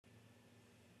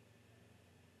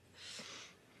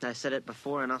I said it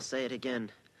before and I'll say it again.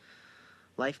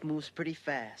 Life moves pretty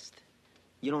fast.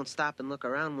 You don't stop and look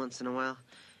around once in a while,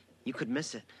 you could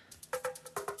miss it.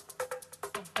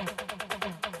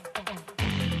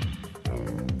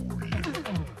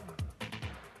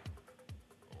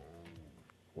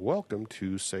 Welcome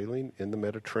to Sailing in the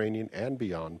Mediterranean and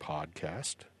Beyond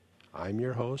podcast. I'm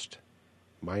your host.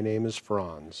 My name is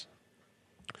Franz.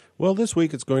 Well, this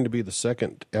week it's going to be the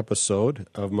second episode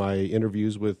of my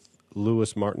interviews with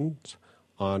Louis Martins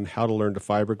on how to learn to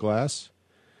fiberglass.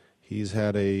 He's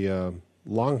had a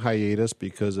long hiatus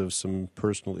because of some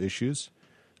personal issues,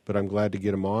 but I'm glad to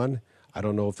get him on. I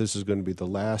don't know if this is going to be the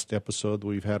last episode that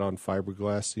we've had on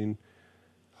fiberglassing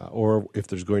or if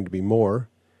there's going to be more.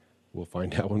 We'll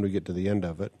find out when we get to the end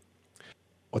of it.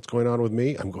 What's going on with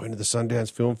me? I'm going to the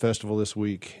Sundance Film Festival this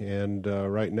week, and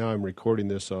right now I'm recording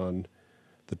this on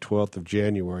the 12th of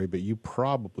January, but you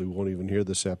probably won't even hear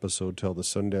this episode till the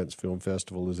Sundance Film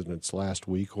Festival is in its last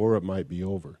week, or it might be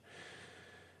over.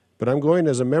 But I'm going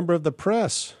as a member of the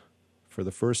press for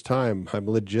the first time. I'm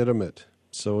legitimate,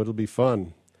 so it'll be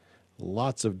fun.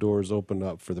 Lots of doors open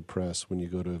up for the press when you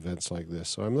go to events like this,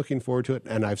 so I'm looking forward to it,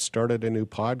 and I've started a new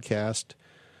podcast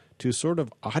to sort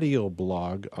of audio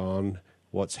blog on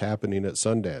what's happening at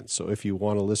Sundance. So if you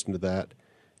want to listen to that,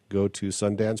 go to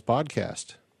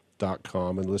sundancepodcast.com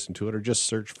and listen to it, or just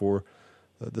search for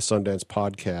the Sundance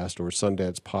Podcast or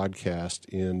Sundance Podcast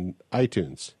in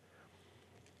iTunes.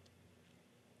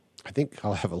 I think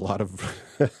I'll have a lot of,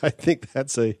 I think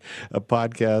that's a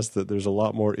podcast that there's a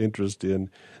lot more interest in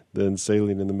than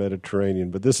Sailing in the Mediterranean,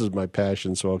 but this is my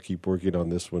passion, so I'll keep working on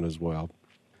this one as well.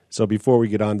 So before we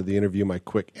get on to the interview, my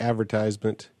quick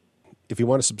advertisement. If you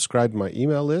want to subscribe to my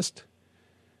email list,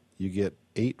 you get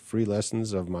 8 free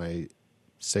lessons of my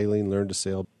Sailing Learn to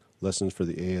Sail lessons for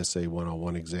the ASA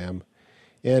 101 exam.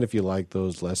 And if you like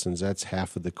those lessons, that's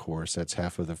half of the course. That's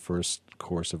half of the first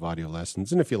course of audio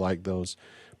lessons. And if you like those,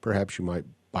 perhaps you might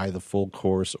buy the full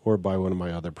course or buy one of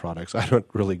my other products. I'm not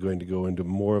really going to go into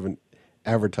more of an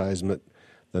advertisement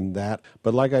than that.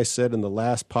 But like I said in the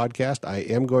last podcast, I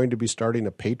am going to be starting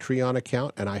a Patreon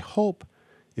account, and I hope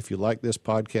if you like this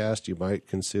podcast, you might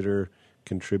consider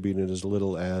contributing as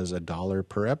little as $1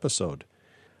 per episode.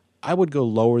 I would go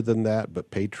lower than that, but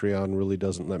Patreon really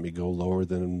doesn't let me go lower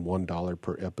than $1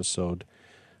 per episode.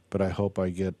 But I hope I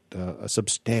get a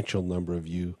substantial number of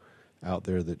you out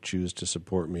there that choose to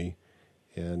support me,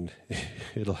 and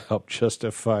it'll help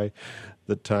justify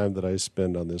the time that I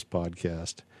spend on this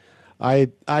podcast.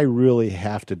 I really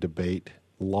have to debate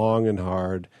long and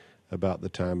hard about the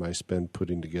time I spend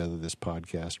putting together this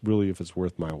podcast, really if it's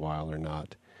worth my while or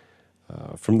not.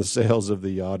 From the sales of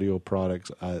the audio products,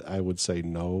 I would say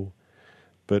no.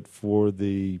 But for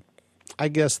the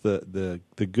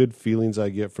good feelings I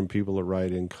get from people that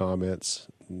write in comments,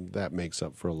 that makes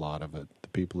up for a lot of it, the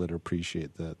people that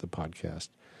appreciate the podcast.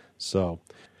 So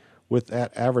with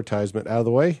that advertisement out of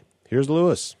the way, here's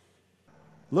Louis.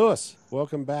 Louis,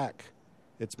 welcome back.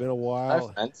 It's been a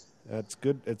while. Hi, It's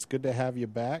good to have you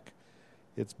back.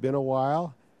 It's been a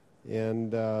while.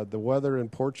 And the weather in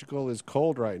Portugal is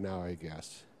cold right now, I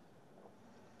guess.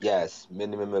 Yes,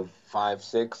 minimum of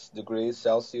 5-6 degrees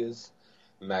Celsius,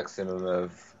 maximum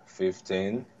of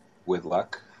 15 with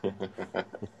luck.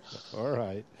 All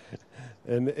right.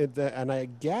 And I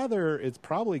gather it's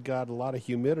probably got a lot of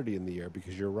humidity in the air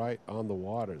because you're right on the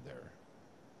water there.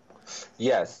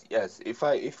 Yes. If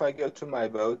I go to my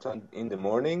boat in the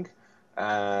morning,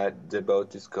 the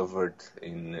boat is covered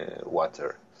in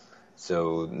water.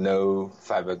 So no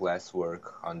fiberglass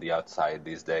work on the outside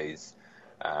these days.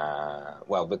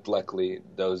 But luckily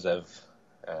I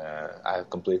have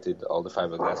completed all the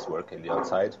fiberglass work in the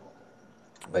outside,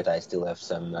 but I still have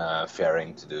some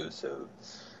fairing to do, so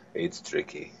it's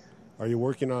tricky. Are you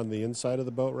working on the inside of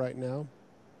the boat right now?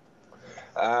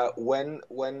 When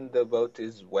the boat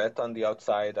is wet on the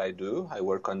outside, I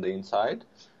work on the inside,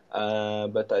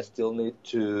 but I still need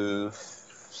to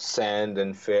sand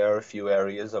and fair a few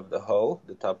areas of the hull,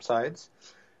 the top sides,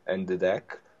 and the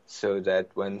deck, so that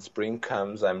when spring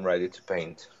comes, I'm ready to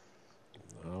paint.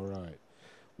 All right.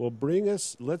 Well,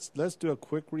 let's do a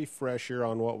quick refresher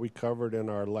on what we covered in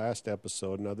our last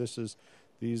episode. Now,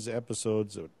 these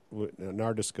episodes, in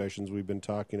our discussions, we've been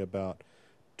talking about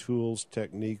tools,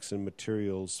 techniques, and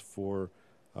materials for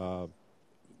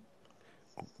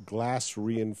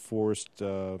glass-reinforced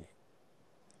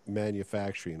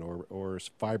manufacturing, or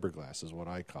fiberglass is what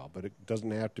I call, but it doesn't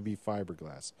have to be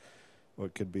fiberglass.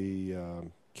 It could be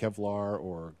Kevlar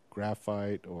or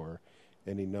graphite or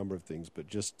any number of things, but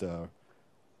just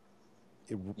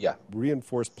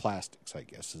reinforced plastics, I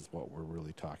guess, is what we're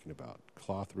really talking about.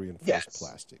 Cloth reinforced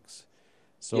plastics.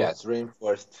 So Yes,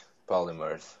 reinforced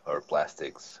polymers or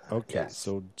plastics. okay, Yes.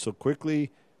 so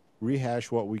quickly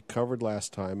rehash what we covered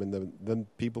last time, and then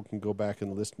people can go back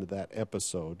and listen to that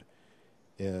episode,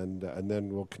 and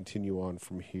then we'll continue on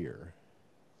from here.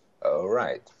 All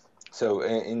right. So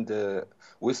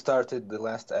we started the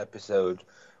last episode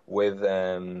with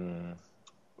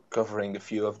covering a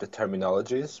few of the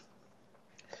terminologies,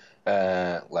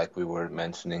 like we were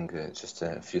mentioning just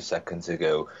a few seconds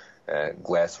ago.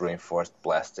 Glass reinforced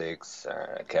plastics,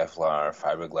 Kevlar,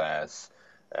 fiberglass,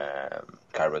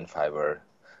 carbon fiber,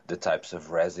 the types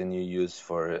of resin you use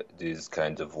for this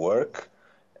kind of work,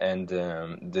 and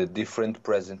the different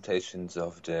presentations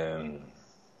of the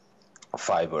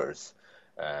fibers.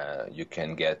 You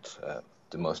can get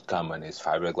the most common is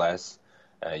fiberglass.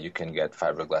 You can get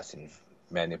fiberglass in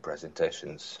many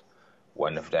presentations,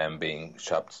 one of them being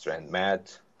chopped strand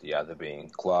mat, the other being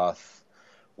cloth,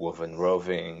 woven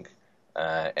roving,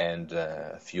 and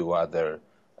a few other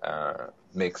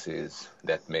mixes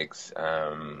that mix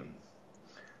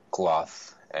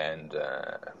cloth and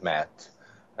mat.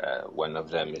 One of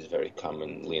them is very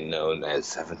commonly known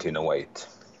as 1708.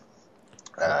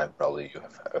 Probably you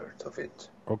have heard of it.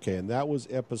 Okay, and that was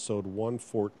episode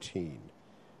 114,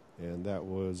 and that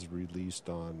was released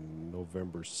on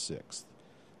November 6th.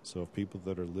 So if people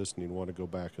that are listening want to go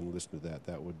back and listen to that,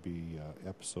 that would be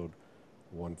episode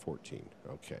 114.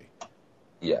 Okay.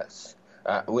 Yes.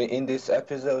 In this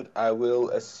episode, I will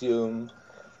assume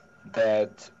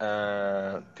that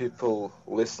people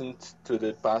listened to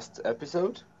the past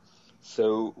episode.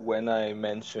 So when I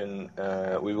mention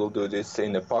we will do this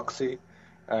in epoxy,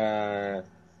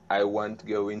 I won't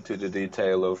go into the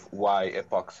detail of why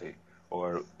epoxy,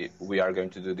 or if we are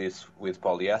going to do this with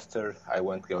polyester. I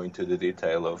won't go into the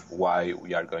detail of why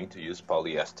we are going to use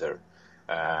polyester.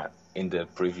 In the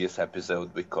previous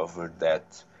episode, we covered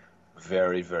that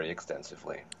very, very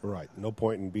extensively. Right. No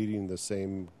point in beating the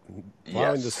same,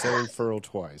 plowing the same furrow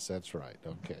twice. That's right.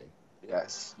 Okay.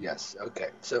 Yes.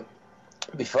 Okay. So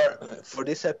for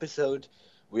this episode,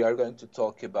 we are going to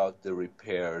talk about the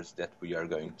repairs that we are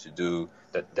going to do,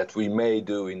 that we may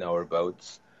do in our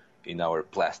boats, in our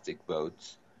plastic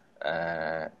boats.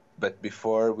 But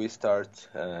before we start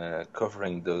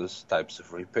covering those types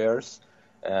of repairs,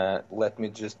 let me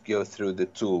just go through the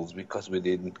tools, because we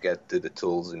didn't get to the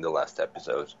tools in the last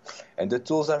episode. And the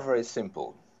tools are very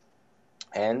simple.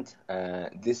 And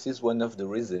this is one of the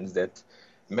reasons that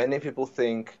many people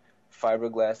think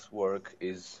fiberglass work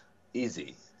is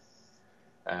easy.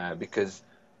 Because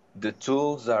the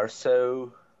tools are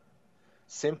so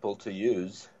simple to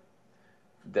use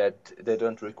that they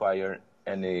don't require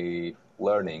any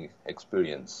learning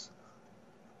experience.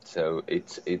 So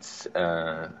it's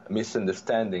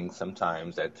misunderstanding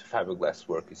sometimes that fiberglass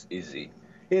work is easy.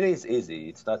 It is easy,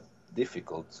 it's not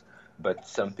difficult, but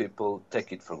some people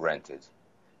take it for granted,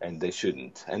 and they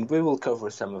shouldn't. And we will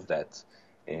cover some of that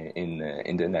in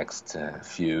the next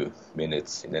few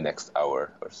minutes, in the next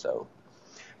hour or so.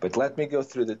 But let me go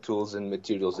through the tools and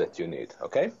materials that you need,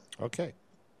 okay? Okay.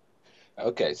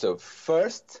 Okay, so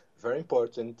first, very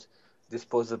important,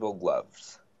 disposable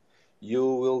gloves.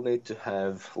 You will need to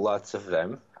have lots of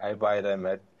them. I buy them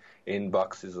in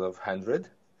boxes of 100,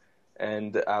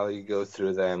 and I'll go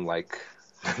through them like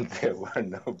there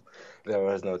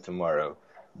was no tomorrow,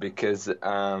 because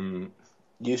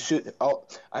you should. Oh,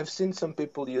 I've seen some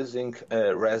people using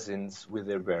resins with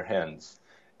their bare hands,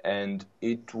 and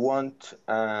it won't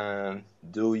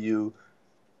do you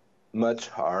much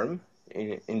harm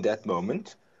in that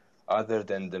moment, other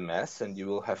than the mess, and you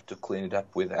will have to clean it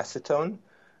up with acetone.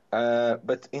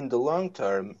 But in the long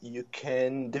term, you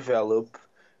can develop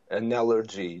an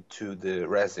allergy to the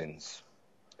resins.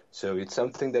 So it's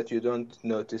something that you don't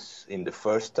notice in the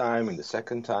first time, in the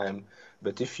second time.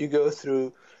 But if you go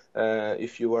through,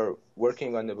 if you are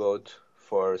working on a boat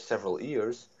for several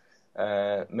years,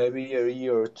 maybe a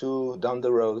year or two down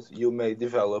the road, you may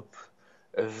develop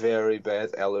a very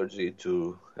bad allergy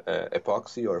to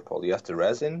epoxy or polyester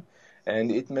resin. And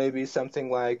it may be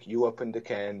something like you open the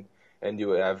can and you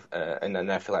have an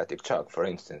anaphylactic shock, for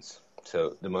instance.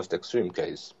 So the most extreme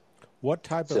case. What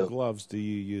type of gloves do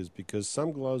you use? Because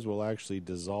some gloves will actually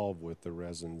dissolve with the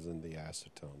resins and the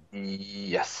acetone.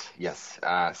 Yes.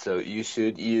 So you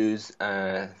should use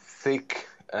thick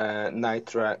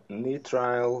nitrile,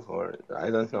 or I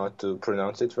don't know how to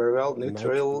pronounce it very well.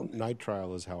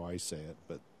 Nitrile is how I say it,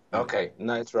 but okay,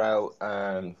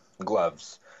 nitrile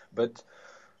gloves. But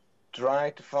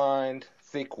try to find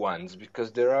thick ones,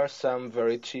 because there are some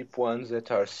very cheap ones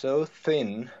that are so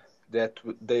thin that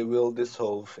they will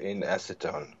dissolve in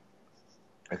acetone.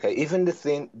 Okay, even the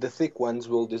thick ones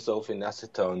will dissolve in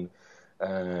acetone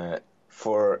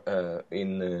for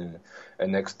in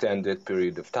an extended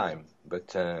period of time,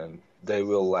 but they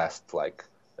will last like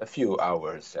a few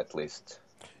hours at least.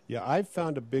 Yeah, I've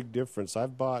found a big difference.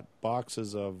 I've bought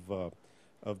boxes of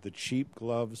the cheap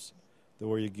gloves,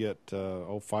 where you get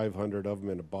 500 of them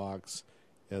in a box,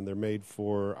 and they're made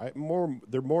for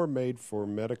They're more made for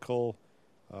medical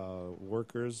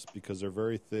workers because they're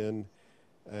very thin,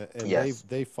 and Yes.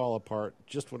 they fall apart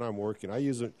just when I'm working. I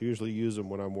usually use them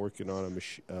when I'm working on a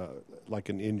machine, like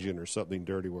an engine or something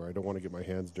dirty, where I don't want to get my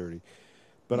hands dirty.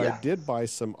 But I Yeah. did buy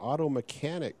some auto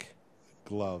mechanic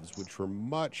gloves, which were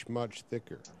much, much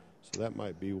thicker. So that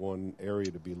might be one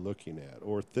area to be looking at,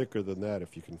 or thicker than that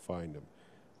if you can find them.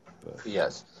 But,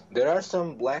 Yes, there are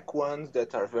some black ones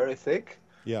that are very thick.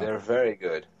 yeah, They're very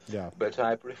good. yeah. But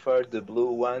I prefer the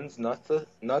blue ones, not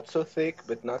so thick,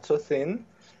 but not so thin,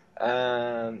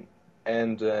 and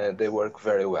they work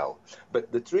very well.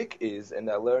 But the trick is, and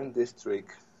I learned this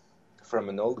trick from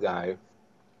an old guy,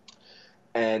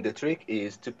 and the trick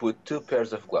is to put 2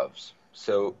 pairs of gloves.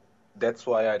 So that's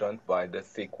why I don't buy the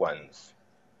thick ones.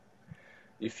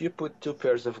 If you put 2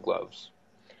 pairs of gloves,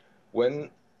 when,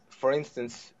 for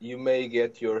instance, you may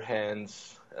get your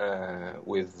hands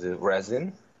with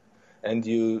resin, and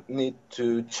you need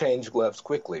to change gloves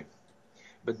quickly.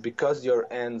 But because your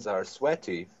hands are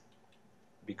sweaty,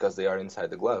 because they are inside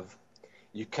the glove,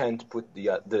 you can't put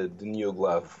the new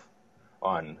glove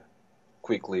on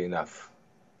quickly enough.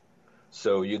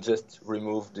 So you just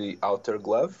remove the outer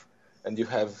glove, and you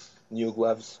have new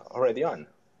gloves already on.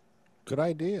 Good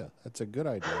idea. That's a good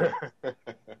idea.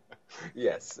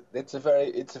 Yes, it's a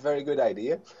very good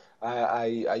idea.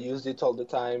 I use it all the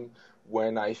time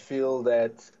when I feel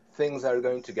that things are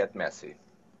going to get messy.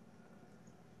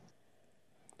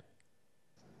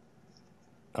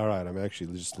 All right, I'm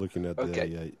actually just looking at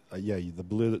Okay. the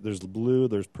blue. There's blue,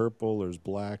 there's purple, there's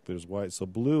black, there's white. So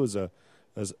blue is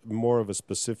more of a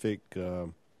specific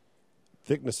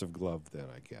thickness of glove, then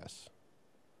I guess.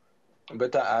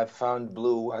 But I found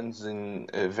blue ones in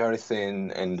very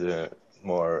thin and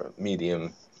more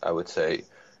medium, I would say,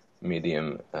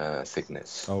 medium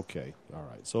thickness. Okay, all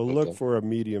right. So look Okay. for a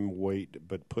medium weight,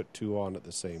 but put 2 on at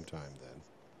the same time then.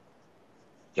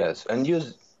 Yes, and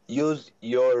use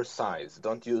your size.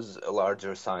 Don't use a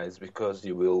larger size because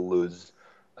you will lose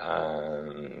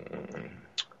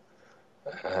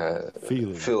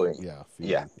Feeling. feeling. Yeah,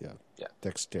 Yeah, yeah. yeah.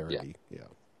 Dexterity, yeah.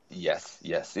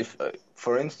 Yes. If,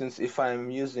 for instance, if I'm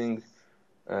using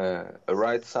a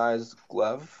right size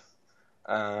glove,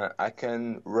 I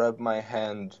can rub my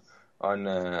hand on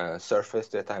a surface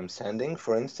that I'm sanding,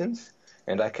 for instance,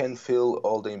 and I can feel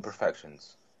all the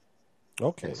imperfections.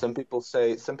 Okay. And some people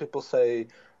say,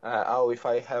 oh, if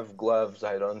I have gloves,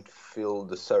 I don't feel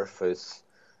the surface.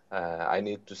 I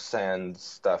need to sand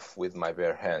stuff with my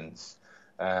bare hands.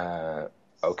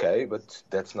 Okay, but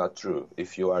that's not true.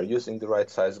 If you are using the right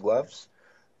size gloves,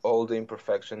 all the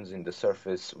imperfections in the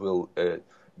surface will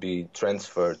be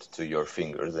transferred to your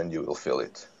fingers and you will feel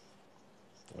it.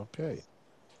 Okay.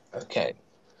 Okay.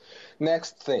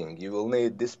 Next thing, you will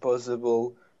need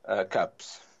disposable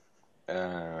cups.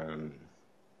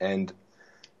 And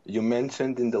you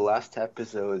mentioned in the last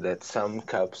episode that some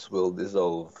cups will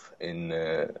dissolve in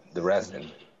the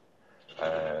resin.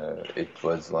 It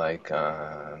was like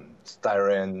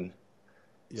styrofoam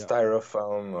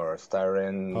or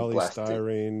plastic.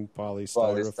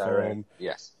 Polystyrene.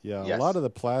 Yes. Yeah, Yes. a lot of the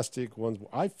plastic ones.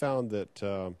 I found that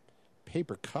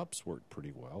paper cups work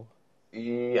pretty well.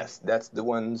 Yes, that's the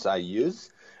ones I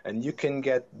use, and you can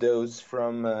get those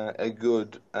from a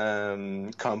good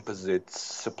composite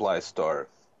supply store.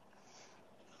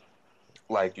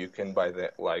 Like you can buy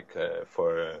that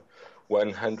for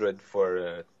 100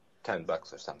 for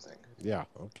 $10 or something. Yeah,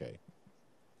 okay.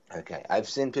 Okay, I've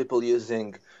seen people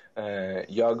using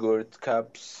yogurt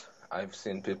cups. I've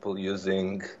seen people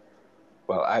using,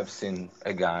 well, I've seen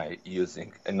a guy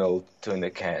using an old tuna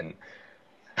can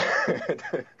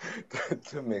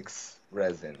to mix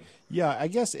resin. Yeah, I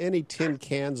guess any tin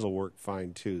cans will work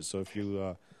fine too. So if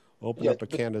you open Yeah, up a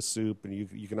can of soup, and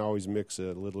you can always mix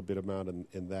a little bit amount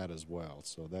in that as well.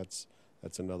 So that's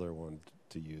another one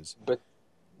to use. But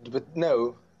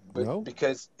no, No?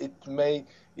 because it may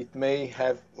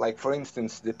have, like, for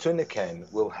instance, the tuna can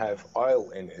will have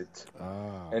oil in it,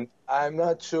 and I'm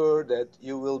not sure that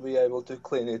you will be able to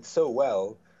clean it so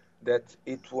well that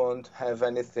it won't have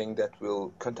anything that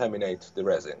will contaminate the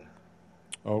resin.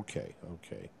 Okay.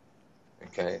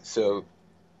 Okay, so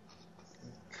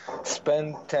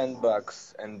spend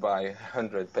 $10 and buy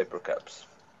 100 paper cups.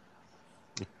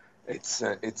 It's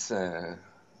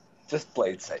just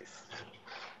play it safe.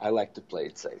 I like to play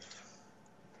it safe.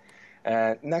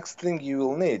 Next thing you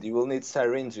will need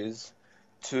syringes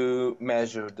to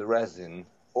measure the resin,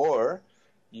 or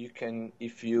you can,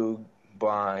 if you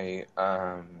buy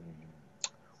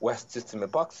West System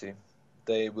epoxy,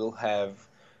 they will have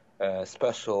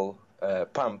special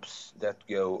pumps that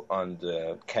go on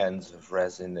the cans of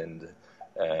resin and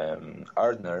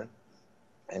hardener,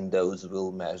 and those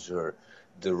will measure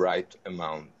the right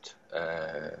amount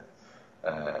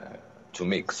to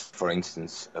mix. For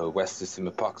instance, West System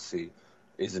epoxy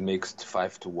is mixed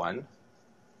 5-1,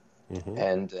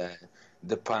 and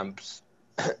the pumps,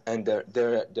 and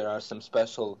there are some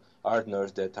special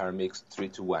hardeners that are mixed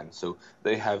 3-1. So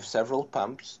they have several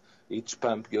pumps. Each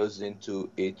pump goes into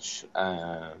each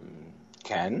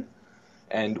can,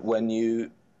 and when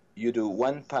you do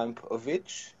one pump of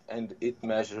each, and it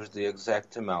measures the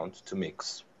exact amount to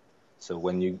mix. So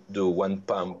when you do one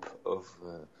pump of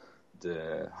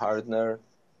the hardener,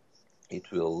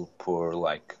 it will pour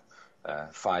like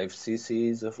 5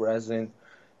 cc's of resin,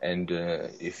 and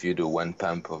if you do one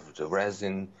pump of the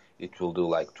resin, it will do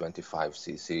like 25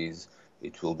 cc's.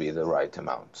 It will be the right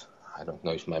amount. I don't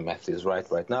know if my math is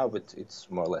right now, but it's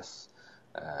more or less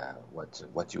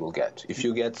what you will get. If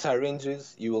you get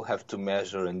syringes, you will have to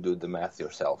measure and do the math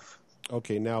yourself.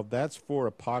 Okay, now that's for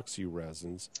epoxy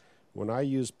resins. When I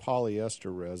use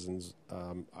polyester resins,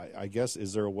 I guess,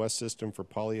 is there a West System for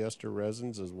polyester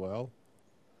resins as well?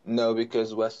 No,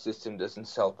 because West System doesn't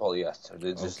sell polyester.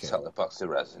 They just sell epoxy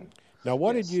resin. Now,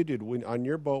 what did you do on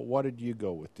your boat? What did you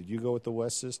go with? Did you go with the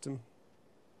West System?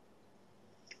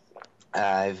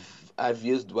 I've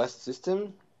used West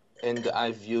System, and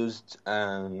I've used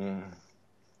no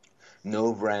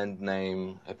brand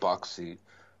name epoxy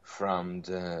from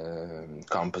the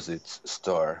composites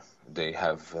store. They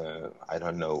have I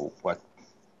don't know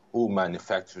who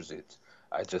manufactures it.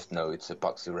 I just know it's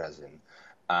epoxy resin.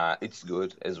 It's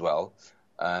good as well.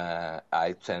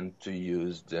 I tend to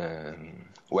use the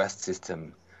West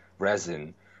System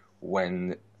resin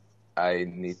when I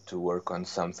need to work on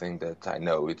something that I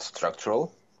know it's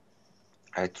structural.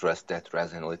 I trust that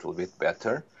resin a little bit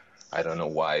better. I don't know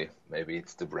why. Maybe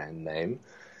it's the brand name.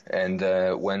 And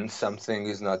when something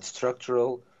is not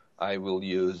structural, I will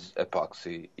use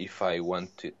epoxy if I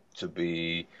want it to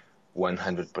be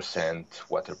 100%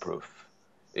 waterproof.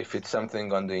 If it's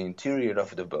something on the interior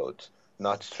of the boat,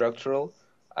 not structural,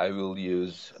 I will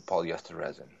use polyester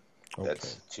resin. Okay.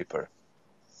 That's cheaper.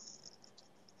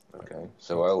 Okay,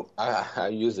 so I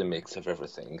use a mix of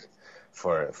everything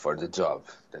for the job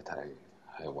that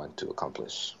I want to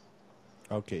accomplish.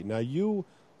 Okay, now you,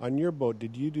 on your boat,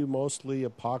 did you do mostly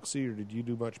epoxy or did you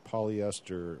do much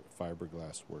polyester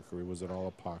fiberglass work, or was it all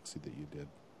epoxy that you did?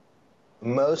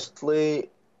 Mostly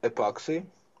epoxy,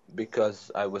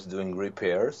 because I was doing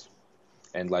repairs,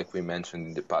 and like we mentioned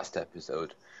in the past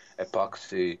episode,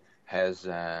 epoxy has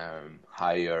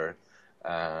higher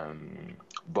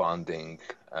bonding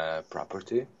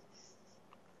property,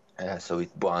 so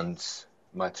it bonds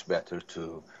much better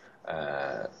to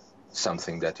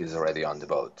something that is already on the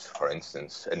boat. For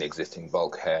instance, an existing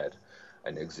bulkhead,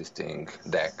 an existing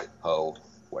deck, hull,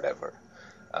 whatever.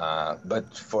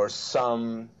 But for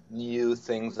some new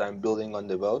things I'm building on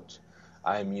the boat,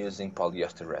 I'm using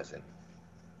polyester resin.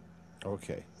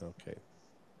 Okay.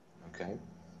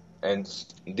 And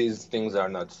these things are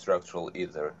not structural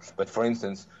either. But for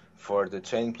instance, for the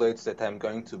chain plates that I'm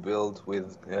going to build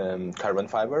with carbon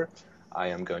fiber, I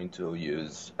am going to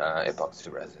use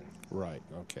epoxy resin. Right,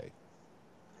 okay.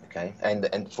 Okay,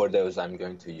 and for those I'm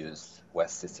going to use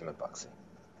West System epoxy.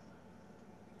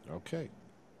 Okay.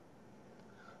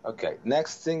 Okay,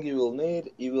 next thing you will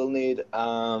need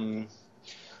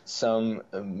some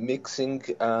mixing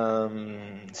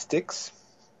sticks.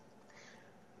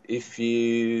 If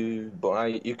you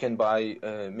can buy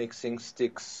mixing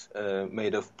sticks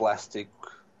made of plastic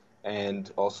and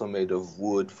also made of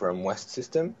wood from West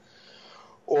System,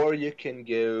 or you can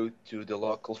go to the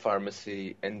local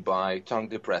pharmacy and buy tongue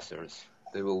depressors.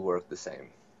 They will work the same.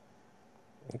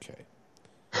 Okay.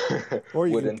 Or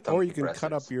you can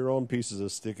cut up your own pieces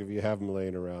of stick if you have them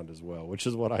laying around as well, which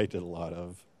is what I did a lot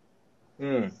of.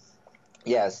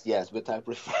 Yes, but I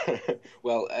prefer...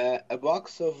 Well, a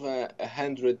box of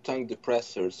 100 tongue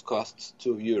depressors costs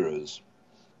 €2.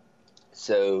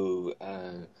 So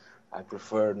I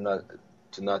prefer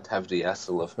not have the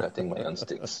hassle of cutting my own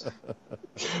sticks.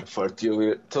 For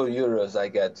 €2, I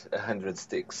get 100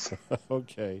 sticks.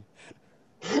 Okay.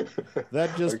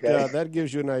 That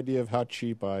gives you an idea of how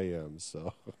cheap I am.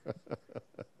 So,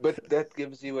 but that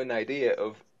gives you an idea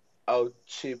of how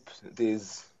cheap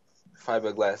these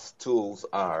fiberglass tools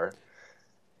are,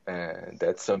 and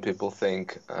that some people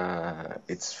think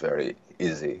it's very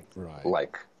easy. Right.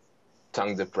 Like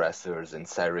tongue depressors and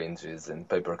syringes and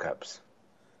paper cups.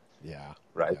 Yeah.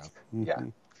 Right? Yeah. Yeah.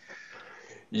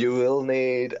 You will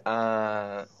need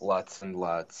lots and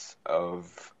lots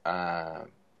of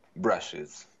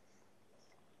brushes.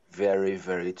 Very,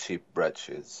 very cheap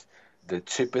brushes. The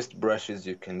cheapest brushes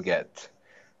you can get.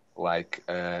 Like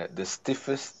the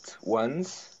stiffest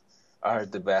ones are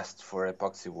the best for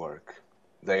epoxy work.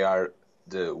 They are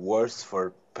the worst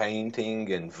for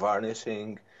painting and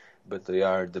varnishing, but they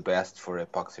are the best for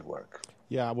epoxy work.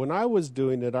 Yeah, when I was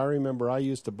doing it, I remember I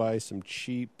used to buy some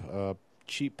cheap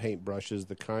paint brushes,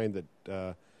 the kind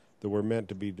that were meant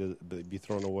to be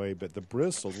thrown away. But the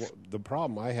bristles, the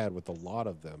problem I had with a lot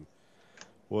of them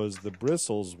was the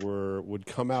bristles would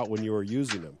come out when you were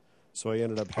using them. So I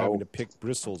ended up having to pick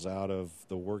bristles out of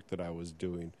the work that I was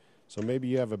doing. So maybe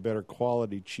you have a better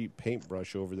quality cheap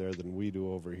paintbrush over there than we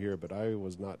do over here. But I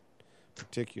was not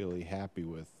particularly happy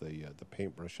with the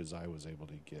paintbrushes I was able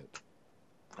to get.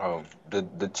 Oh,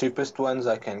 the cheapest ones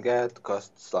I can get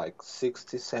costs like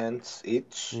 60 cents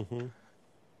each,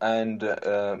 and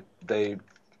they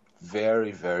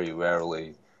very, very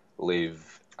rarely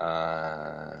leave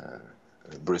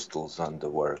bristles on the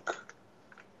work.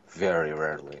 Very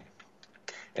rarely.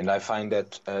 And I find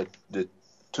that the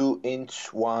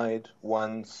 2-inch wide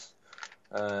ones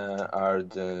or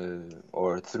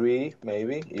 3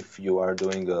 maybe if you are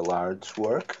doing a large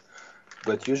work.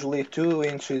 But usually 2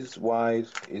 inches wide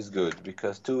is good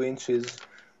because 2 inches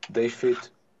they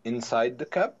fit inside the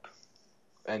cup,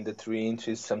 and the 3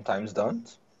 inches sometimes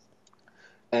don't.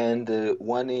 And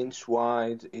 1 inch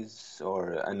wide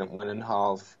or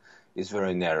 1.5 is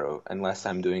very narrow, unless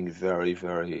I'm doing very,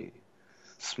 very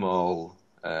small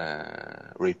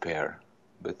repair.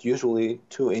 But usually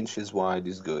 2 inches wide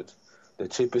is good. The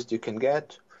cheapest you can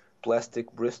get,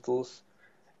 plastic bristles,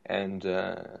 and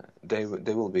they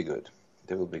will be good.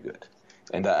 They will be good.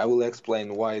 And I will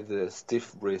explain why the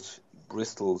stiff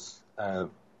bristles,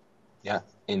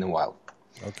 in a while.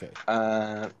 Okay.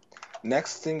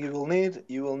 Next thing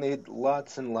you will need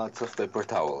lots and lots of paper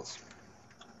towels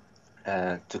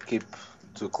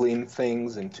to clean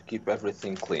things and to keep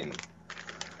everything clean.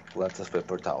 Lots of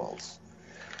paper towels.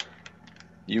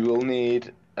 You will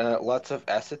need lots of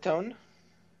acetone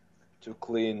to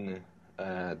clean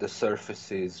the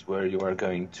surfaces where you are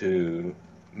going to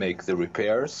make the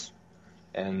repairs,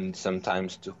 and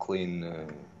sometimes to clean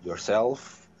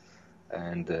yourself.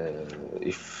 And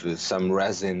if some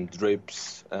resin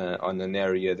drips on an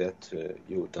area that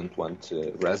you don't want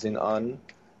resin on,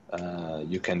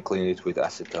 you can clean it with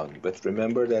acetone. But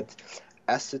remember that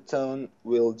acetone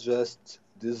will just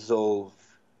dissolve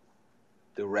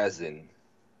the resin.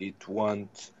 It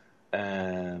won't.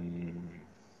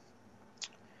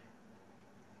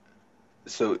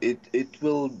 So it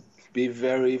will be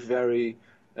very, very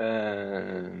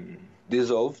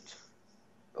dissolved,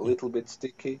 a little bit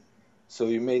sticky, so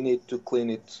you may need to clean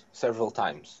it several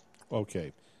times.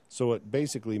 Okay, so it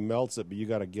basically melts it, but you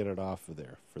got to get it off of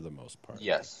there for the most part.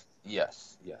 Yes.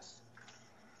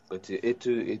 But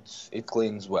it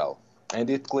cleans well, and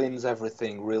it cleans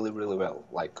everything really, really well.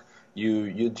 Like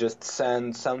you just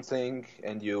sand something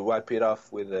and you wipe it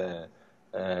off with a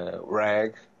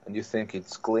rag, and you think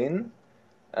it's clean.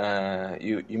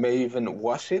 You may even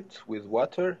wash it with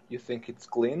water. You think it's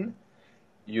clean.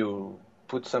 You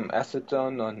put some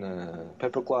acetone on a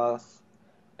paper cloth,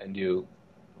 and you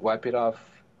wipe it off,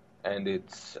 and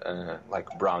it's like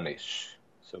brownish.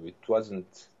 So it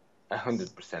wasn't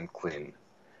 100% clean.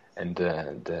 And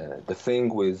the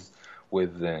thing with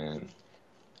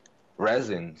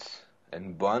resins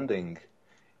and bonding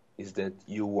is that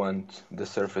you want the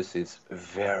surfaces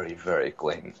very, very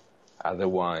clean.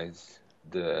 Otherwise,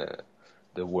 the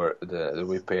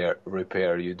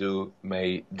repair you do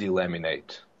may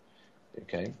delaminate.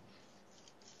 Okay.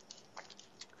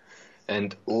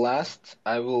 And last,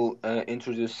 I will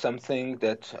introduce something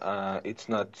that it's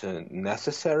not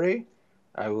necessary.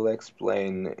 I will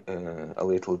explain a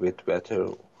little bit better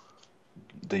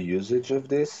the usage of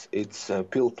this. It's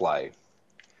pill ply.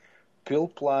 Pill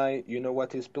ply, you know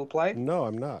what is pill ply? No,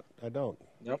 I'm not. I don't.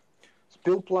 No.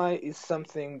 Pill ply is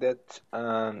something that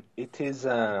it is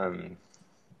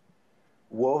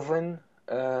woven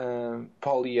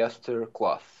polyester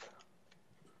cloth.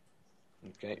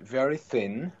 Okay, very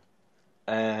thin,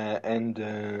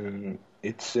 and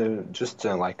it's just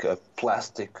like a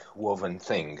plastic woven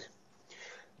thing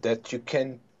that you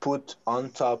can put on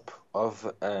top of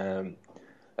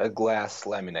a glass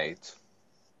laminate.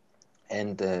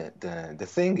 And the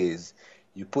thing is,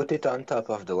 you put it on top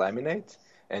of the laminate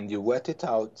and you wet it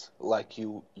out like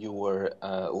you were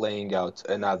laying out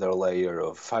another layer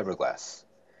of fiberglass.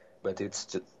 but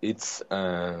it's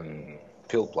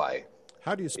pill ply.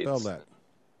 How do you spell It's that?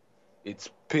 it's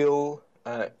pill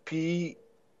P-E-E-L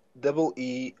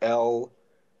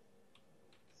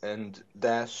and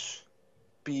dash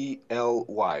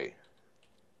P-L-Y.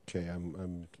 Okay,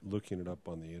 I'm looking it up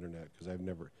on the internet because I've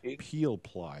never It, peel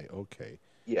ply. Okay,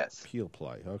 yes, peel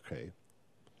ply. Okay,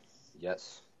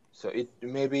 yes. So it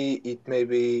may be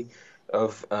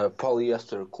of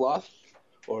polyester cloth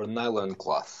or nylon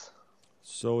cloth.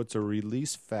 so it's a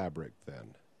release fabric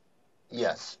then.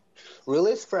 Yes,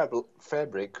 release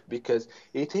fabric because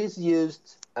it is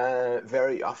used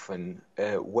very often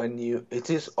when you. It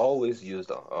is always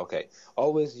used. Okay,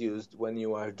 always used when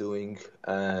you are doing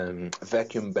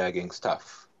vacuum bagging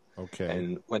stuff. Okay,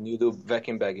 And when you do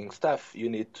vacuum bagging stuff, you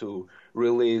need to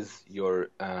release your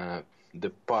the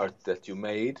part that you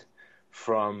made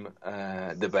from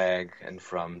the bag and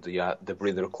from the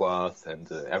breather cloth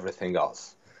and everything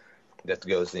else that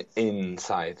goes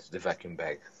inside the vacuum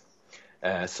bag.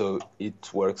 So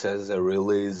it works as a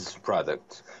release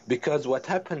product. Because what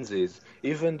happens is,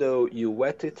 even though you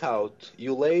wet it out,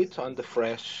 you lay it on the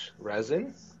fresh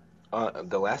resin,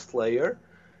 the last layer,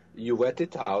 you wet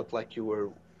it out like you were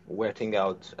wetting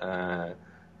out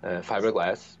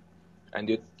fiberglass,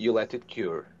 and you let it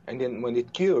cure. And then when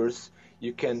it cures,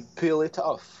 you can peel it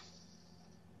off.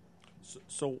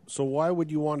 so why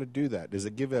would you want to do that? Does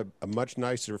it give a much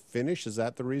nicer finish? Is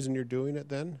that the reason you're doing it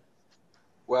then?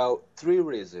 Well, three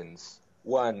reasons.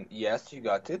 One, yes, you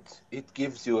got it. It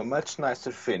gives you a much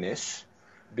nicer finish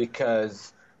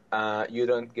because you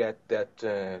don't get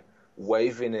that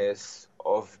waviness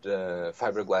of the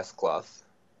fiberglass cloth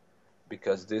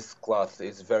because this cloth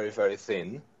is very, very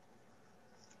thin.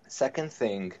 Second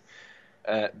thing,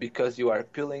 because you are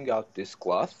peeling out this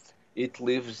cloth, it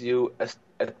leaves you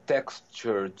a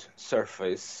textured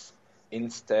surface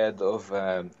instead of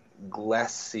a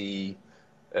glassy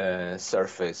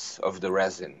surface of the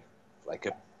resin.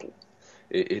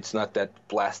 It's not that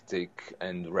plastic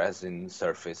and resin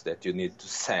surface that you need to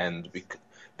sand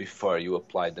before you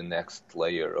apply the next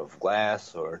layer of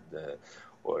glass or the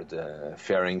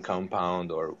fairing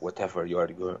compound or whatever you are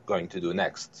going to do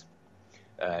next.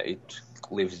 It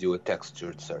leaves you a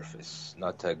textured surface,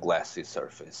 not a glassy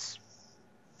surface.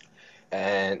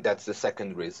 And that's the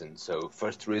second reason. So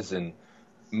first reason,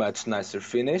 much nicer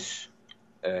finish,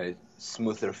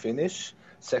 smoother finish.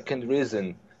 Second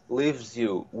reason, leaves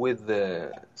you with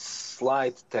the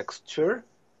slight texture.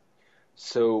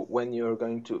 So when you're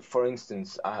going to, for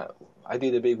instance, I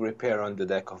did a big repair on the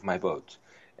deck of my boat,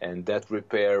 and that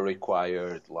repair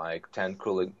required like 10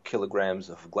 kilograms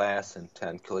of glass and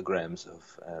 10 kilograms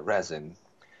of resin.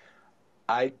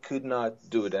 I could not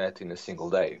do that in a single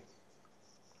day.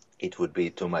 It would be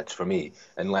too much for me,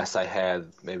 unless I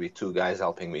had maybe two guys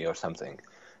helping me or something.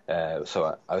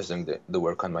 So I was doing the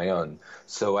work on my own.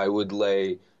 So I would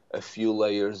lay a few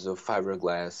layers of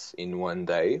fiberglass in one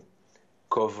day,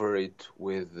 cover it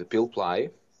with the pill ply.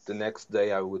 The next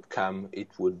day I would come, it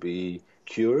would be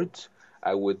cured.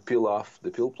 I would peel off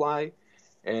the pill ply,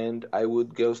 and I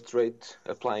would go straight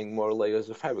applying more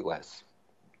layers of fiberglass.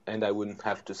 And I wouldn't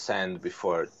have to sand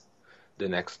before the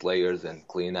next layers and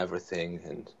clean everything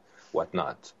and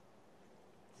whatnot.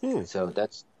 So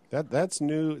That's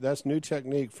new. That's new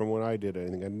technique from when I did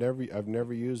anything. I've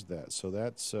never used that. So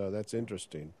that's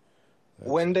interesting.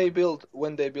 when they build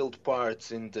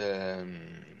parts in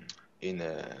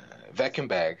a vacuum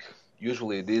bag,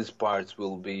 usually these parts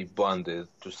will be bonded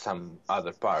to some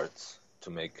other parts to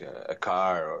make a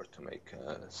car or to make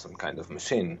some kind of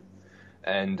machine,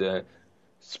 and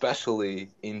especially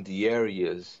in the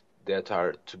areas that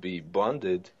are to be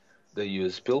bonded, they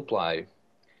use pill ply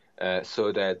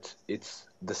so that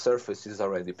the surface is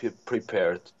already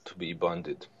prepared to be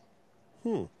bonded.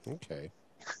 Okay.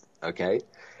 Okay,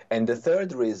 and the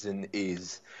third reason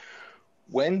is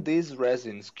when these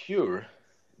resins cure,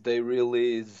 they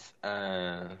release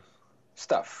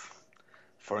stuff.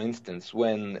 For instance,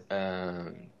 when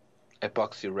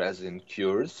epoxy resin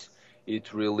cures,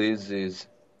 it releases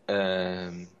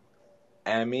amines.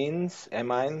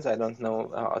 I don't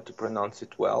know how to pronounce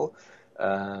it well.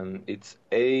 It's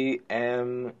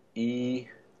AMINES,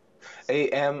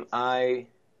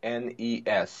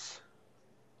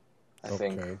 I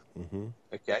think. Mm-hmm.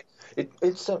 Okay.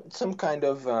 It's some kind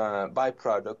of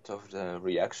byproduct of the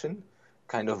reaction,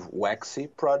 kind of waxy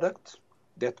product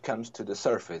that comes to the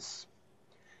surface.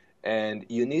 And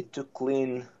you need to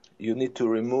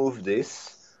remove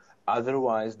this,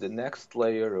 otherwise the next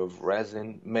layer of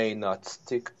resin may not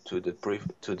stick to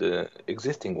the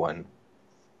existing one.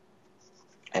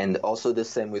 And also the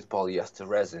same with polyester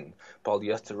resin.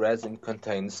 Polyester resin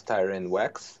contains styrene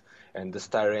wax, and the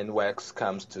styrene wax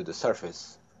comes to the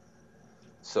surface.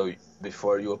 So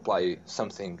before you apply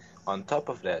something on top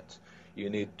of that, you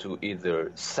need to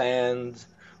either sand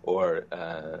or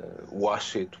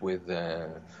wash it with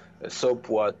soap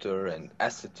water and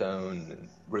acetone and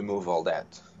remove all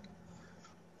that.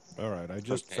 All right. I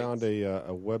just found a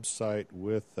website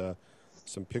with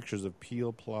some pictures of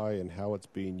peel ply and how it's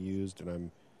being used, and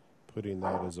I'm putting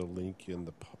that as a link in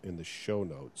the show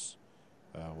notes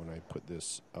when I put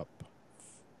this up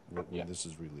when this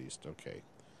is released. Okay.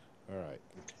 All right.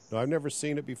 No, I've never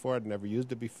seen it before. I'd never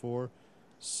used it before,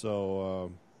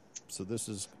 so this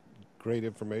is great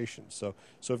information. So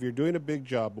if you're doing a big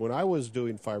job, when I was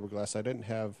doing fiberglass,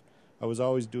 I was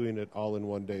always doing it all in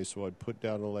one day. So I'd put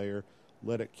down a layer,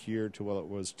 let it cure till it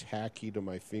was tacky to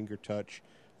my finger touch,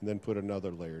 and then put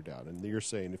another layer down. And you're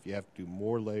saying if you have to do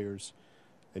more layers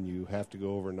and you have to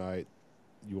go overnight,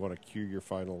 you want to cure your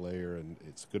final layer, and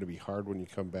it's going to be hard when you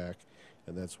come back,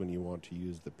 and that's when you want to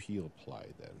use the peel ply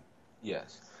then.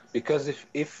 Yes, because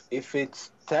if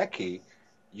it's tacky,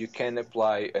 you can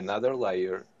apply another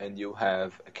layer and you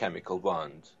have a chemical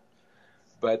bond.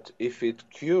 But if it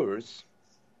cures,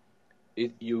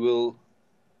 you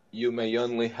may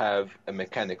only have a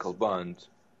mechanical bond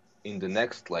in the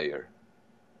next layer,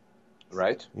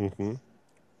 right? Mm-hmm.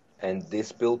 And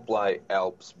this peel ply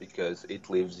helps because it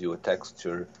leaves you a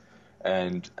texture,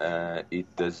 and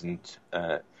it doesn't.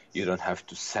 You don't have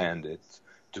to sand it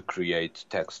to create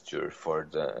texture for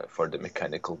the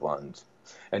mechanical bond.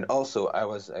 And also, I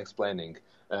was explaining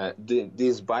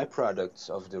these byproducts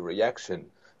of the reaction,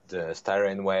 the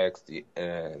styrene wax, the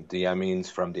amines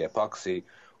from the epoxy,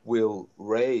 will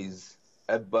raise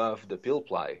above the peel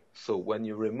ply. So when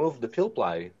you remove the peel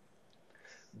ply,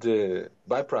 the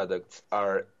byproducts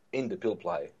are in the peel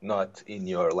ply, not in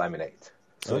your laminate.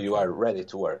 So you are ready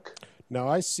to work. Now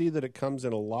I see that it comes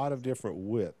in a lot of different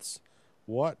widths.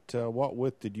 What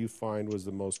width did you find was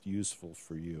the most useful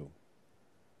for you?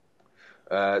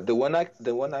 The one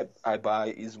I buy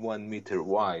is 1 meter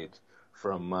wide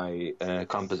from my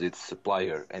composite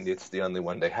supplier, and it's the only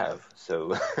one they have.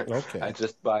 So I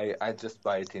just buy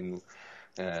it in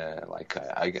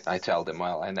I tell them,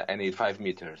 well, I need 5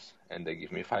 meters, and they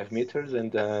give me 5 meters,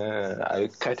 and I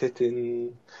cut it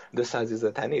in the sizes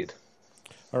that I need.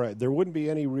 All right. There wouldn't be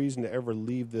any reason to ever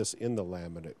leave this in the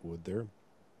laminate, would there?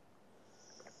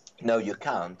 No, you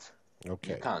can't.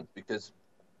 Okay. You can't because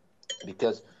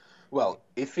well,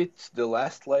 if it's the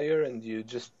last layer and you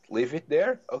just leave it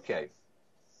there, okay.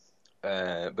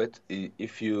 But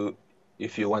if you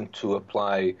want to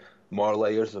apply more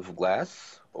layers of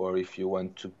glass, or if you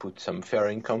want to put some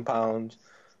fairing compound,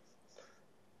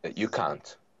 you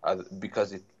can't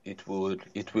because it will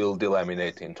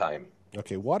delaminate in time.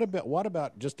 Okay. What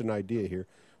about just an idea here?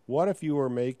 What if you were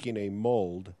making a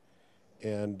mold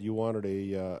and you wanted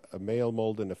a male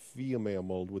mold and a female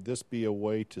mold? Would this be a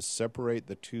way to separate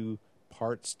the two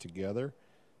parts together?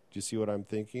 Do you see what I'm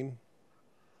thinking?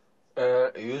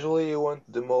 Usually you want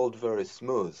the mold very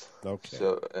smooth. Okay.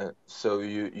 So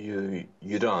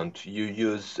you don't. You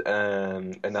use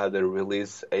another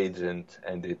release agent,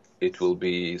 and it will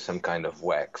be some kind of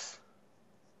wax.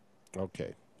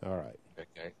 Okay. All right.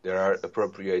 Okay. There are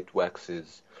appropriate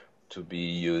waxes to be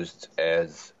used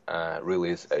as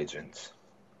release agents.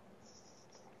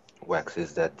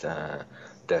 Waxes that are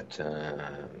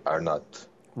not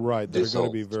right. That are going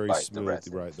to be very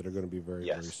smooth. Right. That are going to be very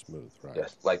very smooth. Right.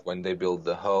 Yes. Like when they build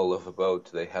the hull of a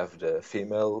boat, they have the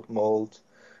female mold.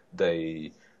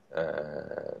 They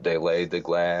lay the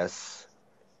glass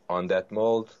on that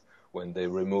mold. When they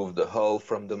remove the hull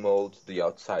from the mold, the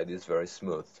outside is very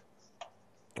smooth.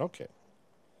 Okay.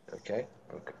 Okay.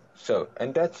 So,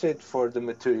 and that's it for the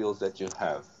materials that you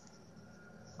have.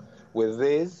 With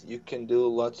this, you can do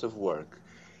lots of work.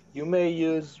 You may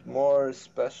use more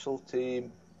specialty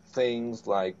things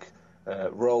like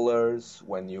rollers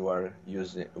when you are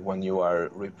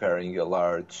repairing a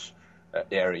large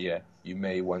area. You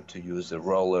may want to use a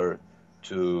roller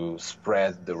to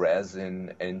spread the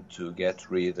resin and to get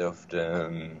rid of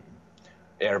the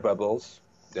air bubbles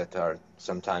that are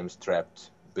sometimes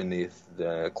trapped beneath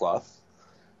the cloth.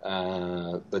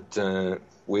 But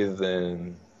with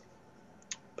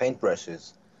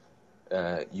paintbrushes,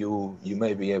 you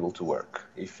may be able to work.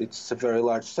 If it's a very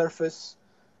large surface,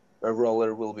 a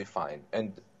roller will be fine.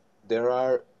 And there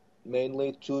are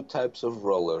mainly two types of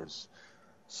rollers.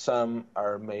 Some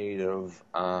are made of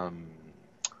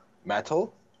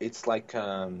metal. It's like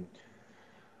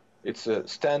it's a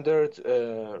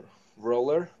standard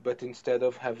roller, but instead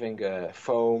of having a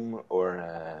foam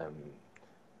or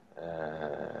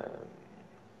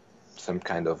some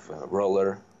kind of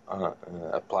roller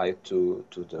applied to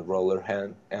the roller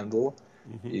handle.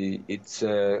 It's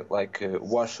like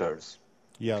washers.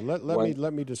 Yeah,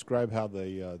 let me describe how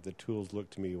the tools look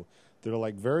to me. They're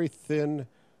like very thin.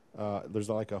 There's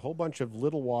like a whole bunch of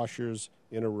little washers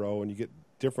in a row, and you get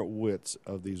different widths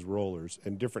of these rollers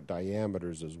and different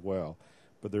diameters as well.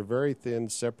 But they're very thin,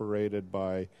 separated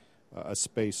by a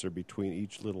spacer between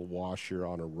each little washer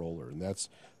on a roller, and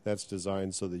that's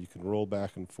designed so that you can roll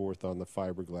back and forth on the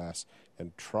fiberglass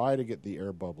and try to get the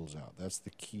air bubbles out. That's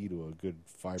the key to a good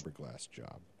fiberglass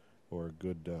job or a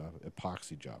good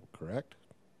epoxy job, correct?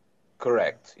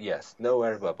 Correct. Yes. No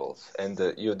air bubbles, and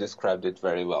you described it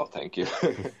very well. Thank you.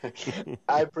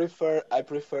 I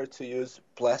prefer to use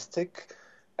plastic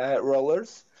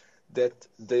rollers that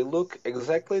they look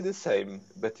exactly the same,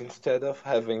 but instead of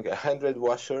having 100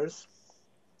 washers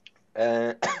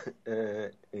in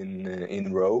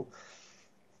row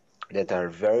that are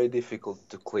very difficult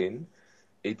to clean,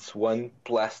 it's one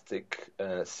plastic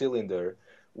cylinder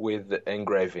with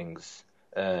engravings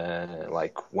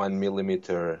like 1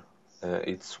 millimeter.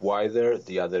 It's wider,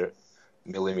 the other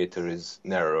millimeter is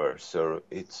narrower, so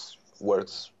it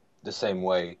works the same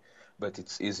way, but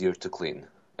it's easier to clean.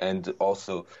 And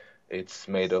also, it's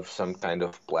made of some kind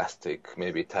of plastic,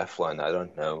 maybe Teflon, I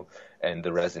don't know, and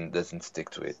the resin doesn't stick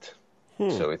to it.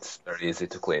 So it's very easy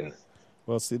to clean.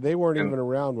 Well, see, they weren't even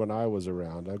around when I was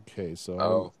around. Okay,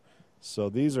 so so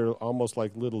these are almost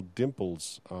like little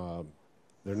dimples.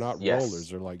 They're not rollers;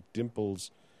 they're like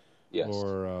dimples,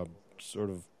 or sort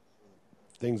of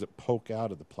things that poke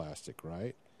out of the plastic,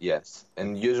 right? Yes,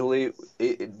 and usually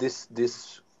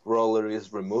this roller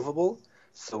is removable.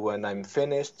 So when I'm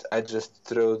finished, I just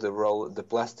throw the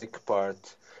plastic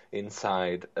part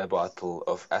inside a bottle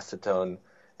of acetone,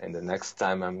 and the next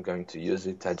time I'm going to use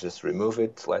it, I just remove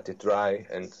it, let it dry,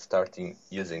 and starting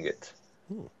using it.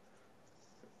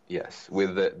 Yes,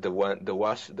 with the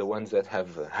ones that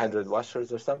have 100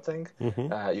 washers or something,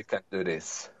 you can't do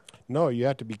this. No, you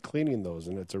have to be cleaning those,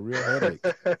 and it's a real headache.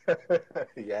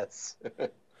 Yes,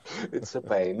 it's a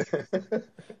pain.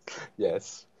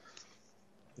 Yes.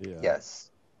 Yeah.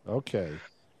 Yes. Okay.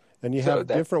 And you have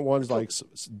different ones, like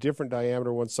different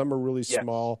diameter ones. Some are really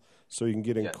small, so you can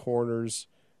get in corners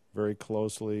very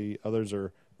closely. Others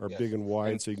are big and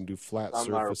wide, so you can do flat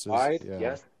surfaces. Some are wide,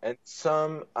 yes, and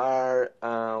some are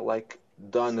like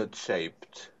donut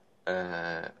shaped,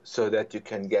 so that you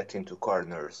can get into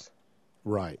corners.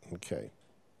 Right. Okay.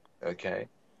 Okay.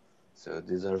 So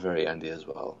these are very handy as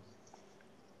well.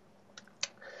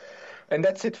 And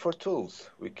that's it for tools.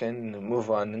 We can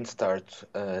move on and start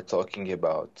talking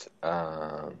about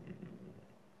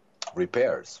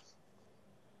repairs.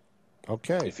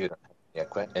 Okay. If you don't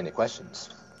have any questions.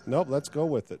 Nope, let's go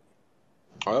with it.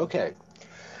 Okay.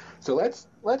 So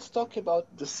let's talk about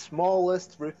the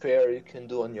smallest repair you can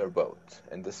do on your boat.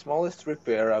 And the smallest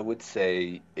repair, I would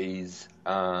say, is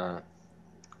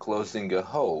closing a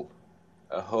hole.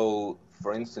 A hole,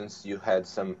 for instance, you had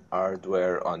some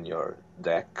hardware on your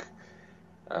deck,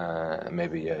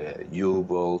 maybe a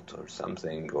U-bolt or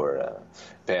something, or a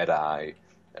pad eye,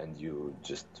 and you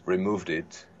just removed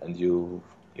it, and you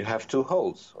have 2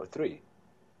 holes or 3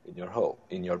 in your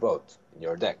boat, in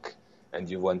your deck, and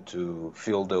you want to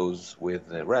fill those with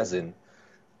resin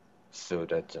so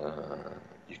that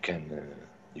you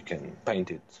can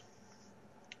paint it.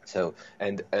 So,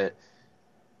 and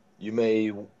you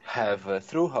may have a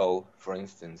through hole, for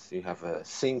instance. You have a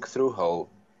sink through hole,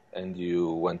 and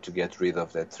you want to get rid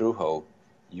of that through hole.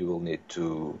 You will need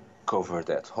to cover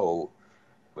that hole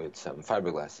with some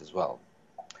fiberglass as well.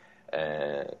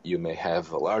 You may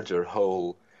have a larger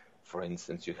hole. For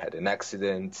instance, you had an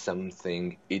accident,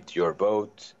 something hit your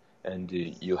boat, and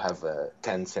you have a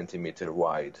 10 centimeter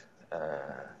wide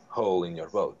hole in your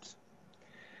boat.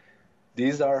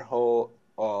 These are all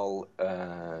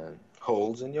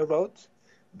holes in your boat,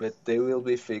 but they will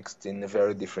be fixed in a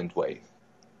very different way.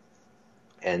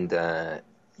 And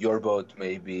your boat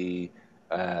may be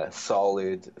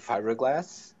solid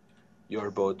fiberglass. Your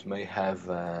boat may have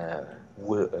a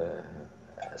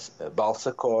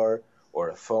balsa core or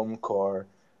a foam core.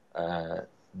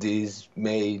 These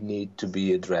may need to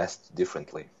be addressed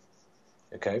differently.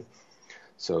 Okay?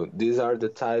 So these are the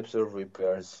types of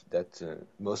repairs that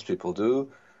most people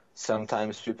do.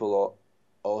 Sometimes people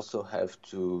also have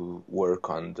to work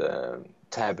on the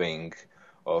tabbing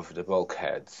of the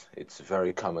bulkheads. It's a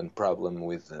very common problem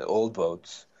with old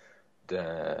boats.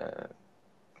 The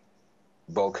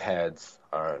bulkheads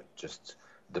are just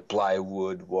the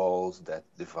plywood walls that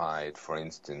divide, for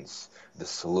instance, the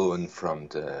saloon from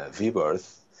the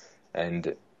V-berth.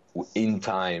 And in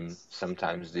time,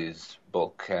 sometimes these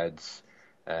bulkheads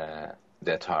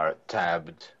that are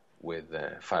tabbed with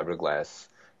fiberglass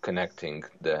connecting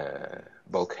the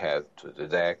bulkhead to the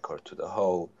deck or to the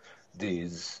hull,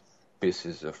 these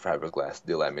pieces of fiberglass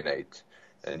delaminate,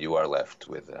 and you are left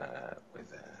with a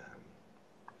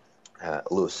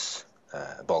loose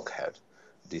bulkhead.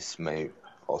 This may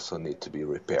also need to be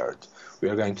repaired. We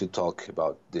are going to talk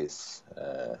about this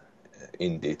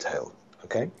in detail.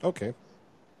 Okay? Okay.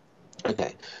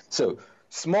 Okay. So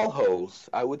small holes,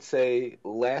 I would say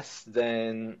less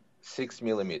than 6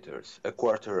 millimeters, a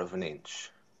quarter of an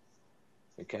inch.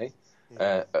 Okay.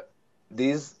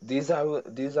 These I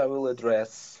will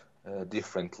address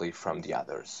differently from the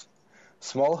others.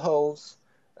 Small holes,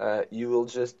 you will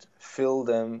just fill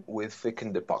them with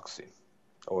thickened epoxy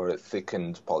or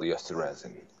thickened polyester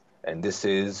resin, and this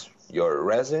is your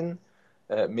resin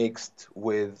mixed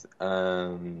with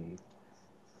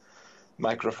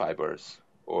microfibers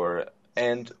or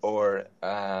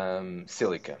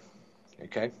silica.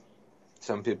 Okay.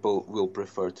 Some people will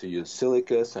prefer to use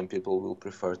silica, some people will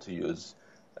prefer to use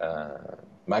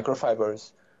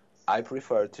microfibers. I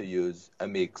prefer to use a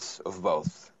mix of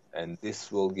both, and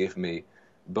this will give me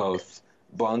both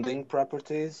bonding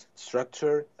properties,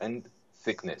 structure, and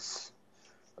thickness.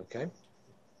 Okay?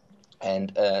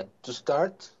 And to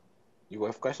start, you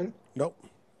have a question? Nope.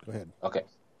 Go ahead. Okay.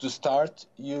 To start,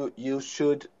 you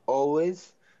should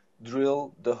always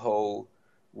drill the hole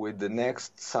with the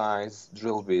next size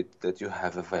drill bit that you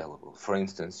have available. For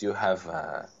instance, you have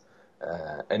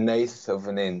an eighth of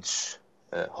an inch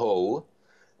hole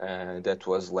that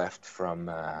was left from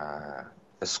a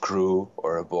screw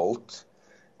or a bolt.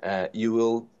 You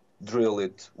will drill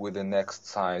it with the next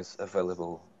size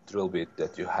available drill bit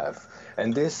that you have.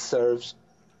 And this serves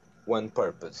one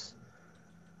purpose,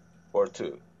 or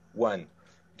two. One,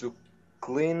 to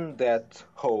clean that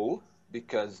hole,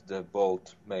 because the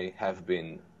bolt may have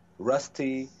been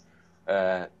rusty,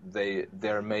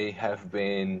 there may have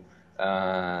been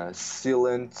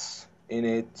sealants in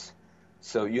it,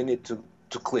 so you need to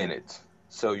clean it,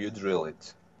 so you drill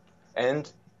it.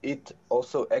 And it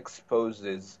also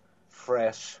exposes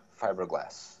fresh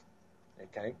fiberglass,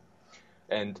 okay?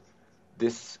 And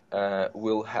this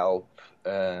will help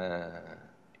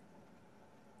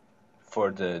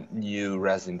for the new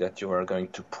resin that you are going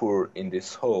to pour in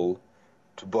this hole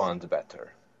to bond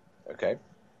better, okay?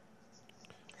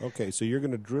 Okay, so you're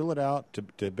going to drill it out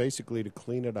to basically to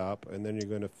clean it up, and then you're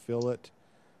going to fill it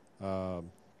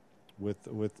with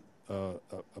a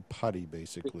putty,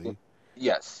 basically.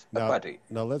 Yes, Now, a putty.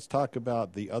 Now let's talk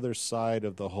about the other side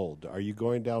of the hole. Are you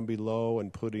going down below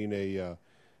and putting a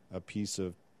piece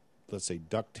of, let's say,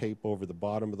 duct tape over the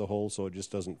bottom of the hole so it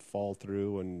just doesn't fall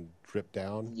through and drip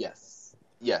down?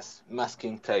 Yes,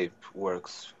 masking tape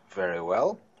works very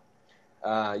well.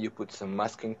 You put some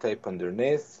masking tape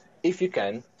underneath. If you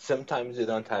can, sometimes you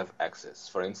don't have access.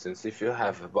 For instance, if you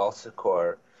have a balsa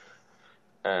core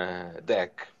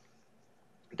deck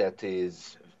that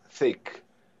is thick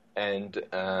and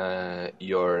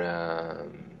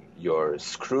your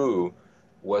screw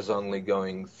was only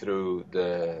going through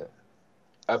the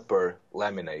upper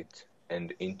laminate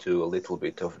and into a little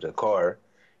bit of the core,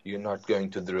 you're not going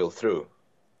to drill through.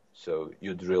 So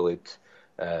you drill it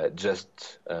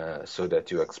just so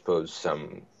that you expose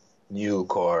some new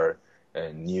core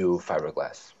and new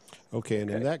fiberglass. Okay, and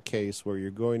in that case, where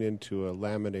you're going into a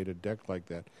laminated deck like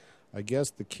that, I guess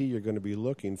the key you're going to be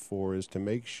looking for is to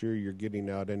make sure you're getting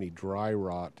out any dry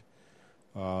rot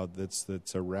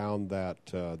that's around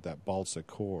that balsa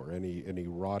core, any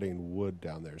rotting wood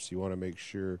down there. So you want to make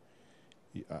sure.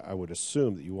 I would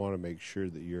assume that you want to make sure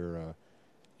that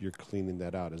you're cleaning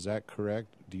that out. Is that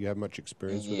correct? Do you have much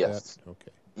experience with that?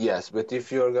 Okay. Yes, but if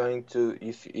you're going to,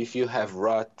 if you have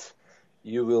rot,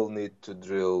 you will need to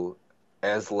drill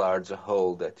as large a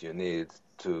hole that you need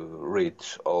to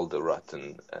reach all the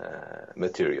rotten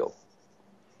material.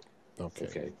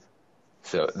 Okay.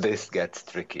 So this gets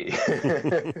tricky.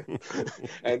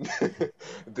 And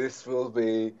this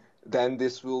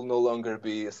will no longer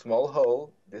be a small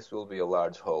hole, this will be a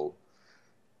large hole.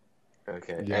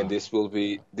 Okay. Yeah. And this will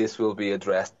be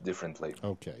addressed differently.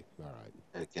 Okay. All right.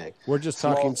 Okay. We're just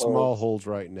talking small holes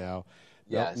right now.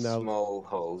 Yeah, small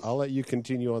holes. I'll let you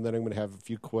continue on that. I'm going to have a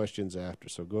few questions after,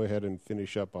 so go ahead and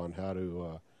finish up on how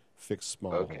to fix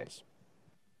small holes.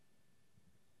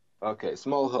 Okay,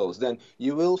 small holes. Then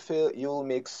you will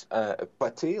mix a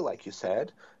putty, like you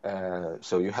said.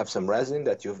 So you have some resin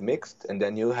that you've mixed, and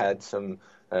then you had some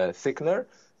thickener,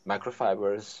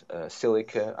 microfibers,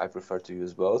 silica. I prefer to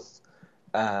use both.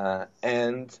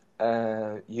 And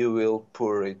you will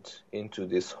pour it into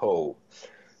this hole.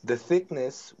 The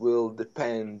thickness will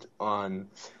depend on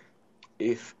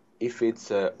if if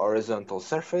it's a horizontal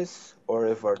surface or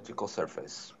a vertical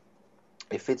surface.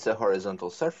 If it's a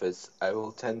horizontal surface, I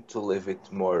will tend to leave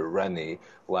it more runny,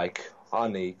 like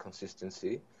honey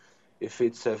consistency. If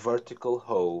it's a vertical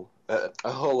hole,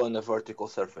 a hole on a vertical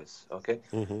surface, okay,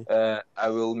 I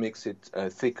will mix it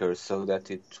thicker so that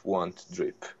it won't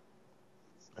drip.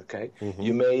 Okay,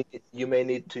 you may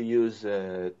need to use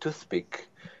a toothpick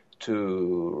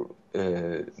to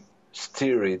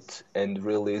stir it and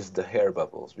release the air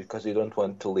bubbles, because you don't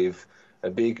want to leave a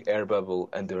big air bubble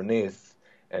underneath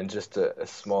and just a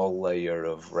small layer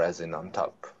of resin on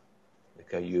top.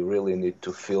 Okay, you really need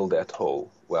to fill that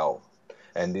hole well,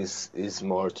 and this is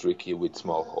more tricky with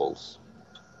small holes.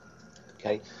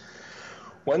 Okay,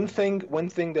 one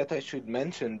thing that I should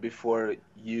mention before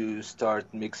you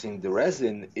start mixing the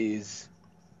resin is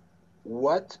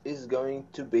what is going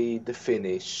to be the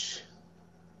finish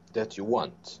that you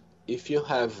want. If you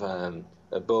have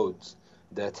a boat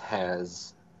that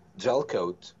has gel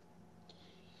coat,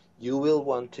 you will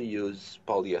want to use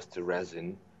polyester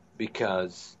resin,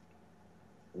 because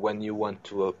when you want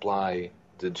to apply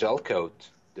the gel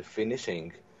coat, the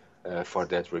finishing for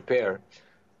that repair,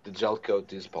 the gel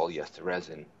coat is polyester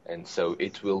resin, and so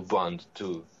it will bond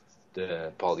to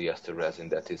the polyester resin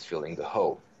that is filling the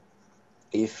hole.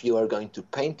 If you are going to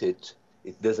paint it,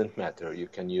 it doesn't matter. You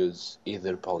can use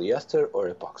either polyester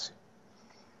or epoxy.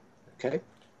 Okay?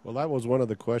 Well, that was one of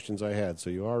the questions I had,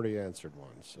 so you already answered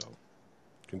one, so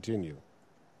continue.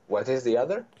 What is the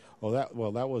other? Oh, that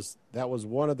was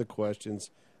one of the questions.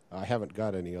 I haven't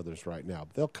got any others right now,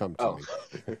 but they'll come to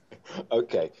me.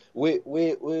 Okay.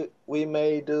 We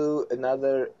may do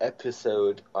another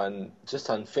episode on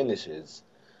finishes.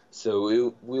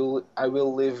 So I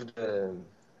will leave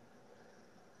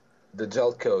the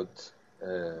gel coat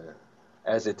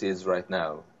as it is right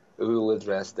now. We will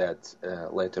address that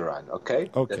later on. Okay?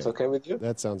 Okay. That's okay with you?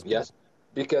 That sounds good. Yes.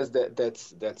 Because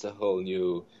that's a whole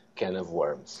new can of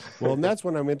worms. Well, and that's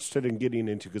what I'm interested in getting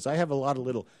into, because I have a lot of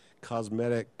little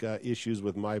cosmetic issues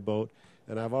with my boat,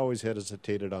 and I've always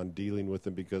hesitated on dealing with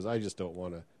them because I just don't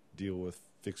want to deal with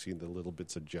fixing the little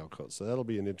bits of gel coat. So that'll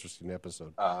be an interesting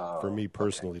episode for me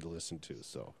personally to listen to.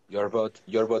 So your boat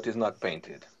is not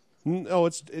painted. No,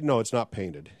 it's not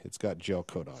painted. It's got gel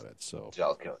coat on it. So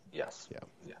gel coat, yes. Yeah.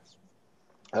 Yes.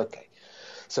 Okay.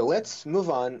 So let's move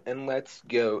on and let's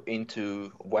go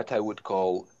into what I would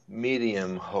call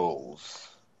medium holes.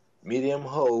 Medium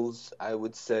holes, I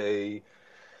would say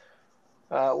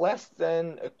less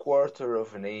than a quarter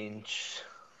of an inch,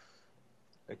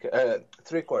 okay,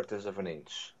 3/4 of an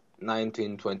inch,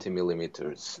 19-20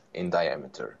 millimeters in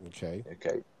diameter. Okay.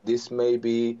 Okay. This may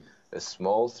be a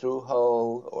small through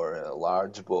hole or a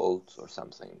large bolt or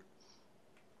something.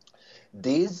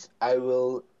 These I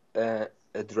will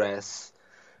address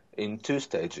in 2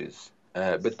 stages,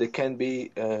 but they can be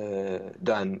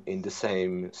done in the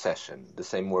same session, the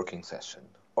same working session,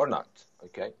 or not.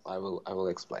 Okay, I will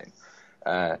explain.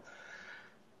 I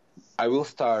will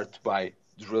start by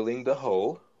drilling the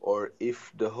hole, or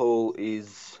if the hole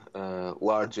is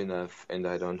large enough and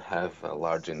I don't have a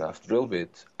large enough drill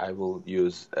bit, I will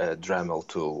use a Dremel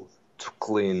tool to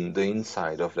clean the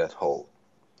inside of that hole,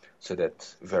 so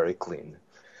that's very clean.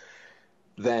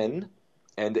 Then,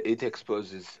 and it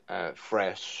exposes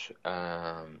fresh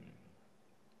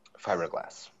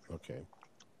fiberglass. Okay.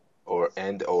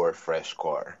 Or fresh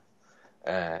core.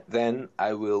 Then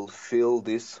I will fill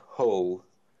this hole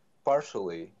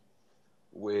partially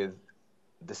with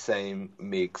the same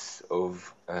mix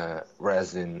of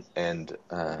resin and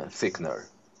thickener.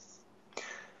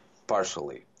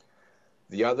 Partially.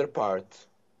 The other part,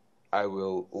 I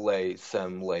will lay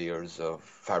some layers of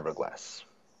fiberglass.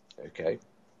 Okay?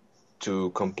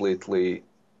 To completely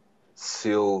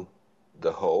seal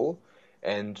the hole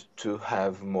and to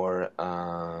have more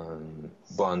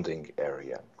bonding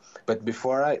area. But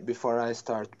before I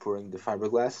start pouring the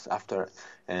fiberglass, after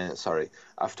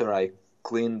I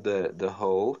clean the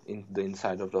hole, in the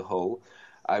inside of the hole,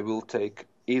 I will take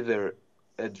either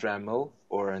a Dremel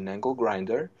or an angle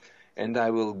grinder, and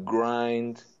I will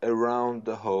grind around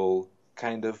the hole,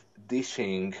 kind of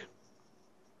dishing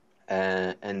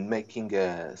and making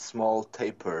a small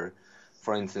taper.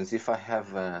 For instance, if I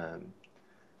have a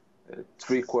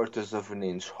 3/4 of an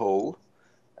inch hole,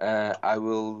 I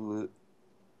will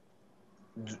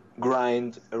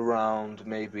grind around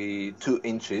maybe 2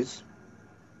 inches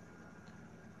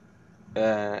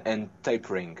and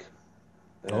tapering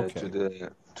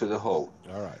to the hole.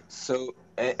 All right. So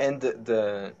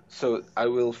so I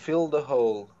will fill the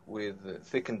hole with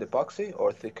thickened epoxy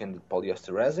or thickened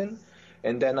polyester resin,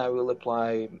 and then I will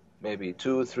apply maybe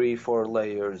 2, 3, 4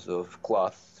 layers of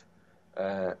cloth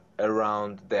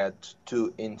around that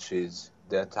 2 inches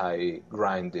that I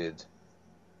grinded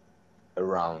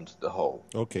around the hole.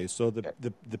 Okay, so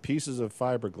the pieces of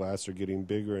fiberglass are getting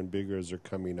bigger and bigger as they're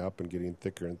coming up and getting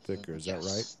thicker and thicker. Is that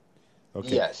right?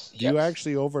 Okay. Yes. Do you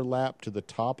actually overlap to the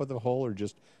top of the hole, or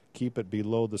just keep it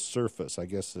below the surface? I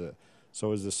guess.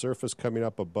 So is the surface coming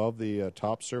up above the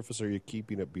top surface, or are you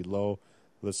keeping it below?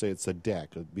 Let's say it's a deck,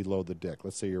 below the deck.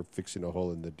 Let's say you're fixing a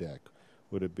hole in the deck.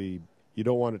 Would it be? You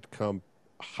don't want it to come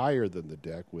higher than the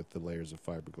deck with the layers of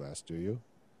fiberglass, do you?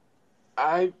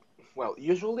 Well,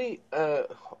 usually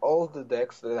all the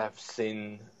decks that I've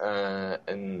seen,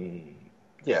 and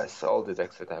yes, all the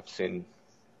decks that I've seen,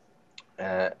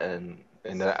 and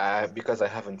because I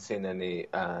haven't seen any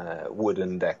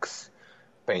wooden decks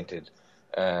painted,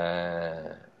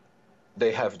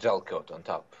 they have gel coat on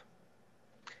top.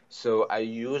 So I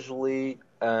usually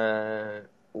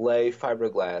lay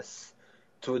fiberglass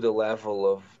to the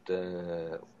level of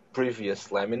the previous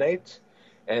laminate,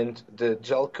 and the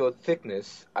gel coat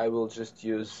thickness I will just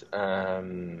use a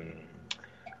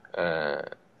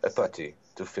putty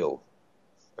to fill.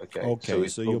 Okay.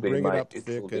 So you'll bring it up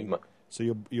thick, and so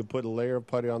you'll put a layer of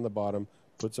putty on the bottom,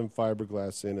 put some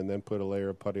fiberglass in, and then put a layer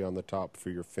of putty on the top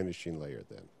for your finishing layer.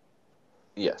 Then.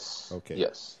 Yes. Okay.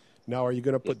 Yes. Now, are you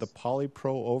going to put the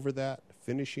Polypro over that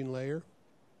finishing layer?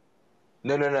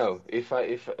 No. If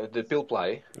the peel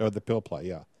ply. Oh, the peel ply,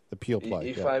 yeah, the peel ply.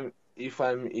 If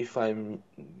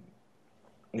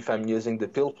I'm using the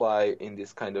peel ply in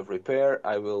this kind of repair,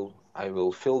 I will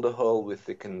fill the hole with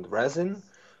thickened resin.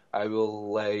 I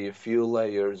will lay a few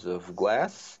layers of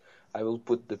glass. I will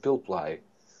put the peel ply.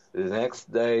 The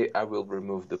next day, I will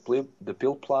remove the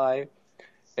peel ply,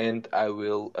 and I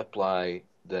will apply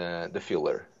the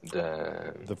filler,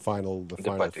 the final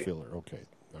putty. filler. Okay,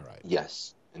 all right.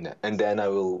 Yes, and then I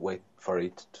will wait for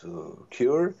it to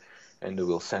cure, and we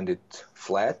will sand it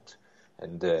flat,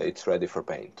 and it's ready for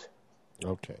paint.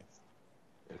 Okay.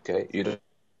 Okay. You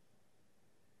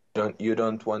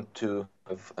don't want to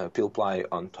have a peel ply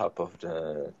on top of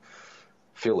the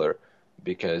filler,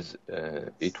 because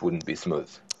it wouldn't be smooth.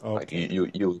 Okay. Like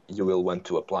you will want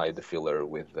to apply the filler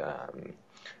with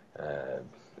a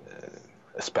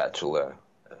spatula,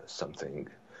 something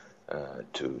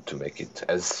to make it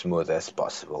as smooth as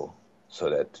possible, so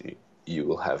that you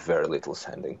will have very little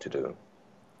sanding to do.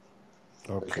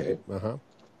 Okay. Uh-huh.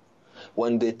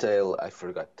 One detail I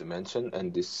forgot to mention,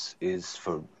 and this is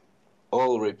for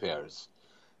all repairs: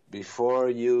 before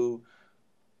you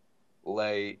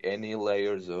lay any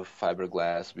layers of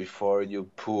fiberglass, before you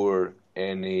pour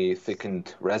any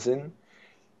thickened resin,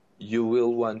 you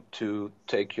will want to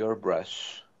take your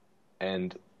brush,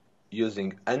 and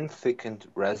using unthickened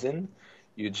resin,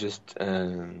 you just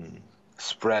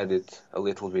spread it a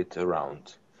little bit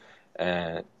around,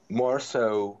 more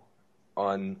so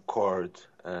on cord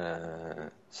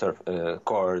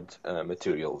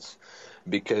materials,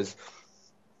 because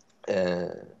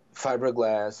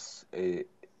fiberglass,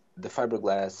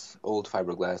 old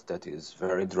fiberglass that is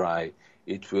very dry,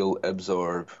 it will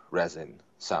absorb resin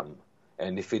some.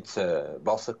 And if it's a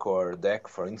balsa core deck,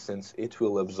 for instance, it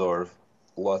will absorb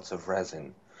lots of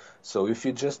resin. So if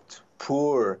you just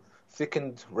pour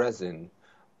thickened resin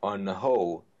on a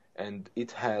hole, and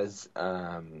it has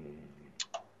a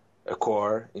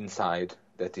core inside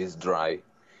that is dry,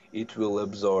 it will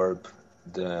absorb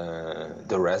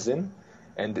the resin,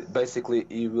 and basically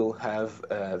you will have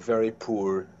a very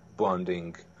poor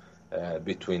bonding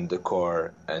between the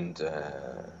core and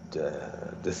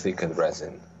the thickened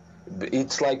resin.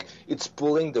 It's like it's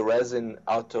pulling the resin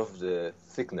out of the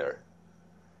thickener.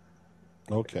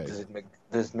 Okay. Does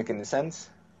it make any sense?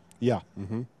 Yeah.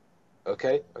 Mm-hmm.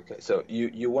 Okay. So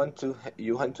you want to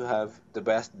have the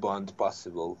best bond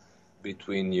possible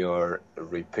between your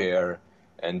repair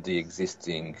and the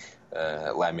existing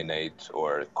laminate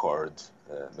or cord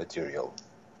material.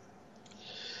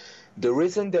 The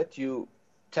reason that you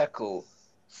tackle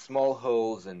small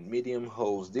holes and medium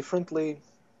holes differently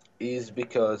is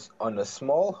because on a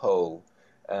small hole,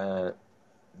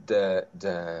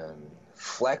 the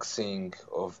flexing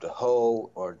of the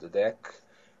hole or the deck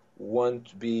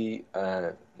won't be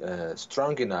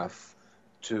strong enough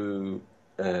to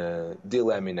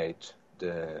delaminate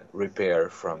the repair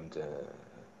from the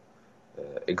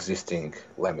existing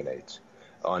laminate.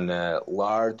 On a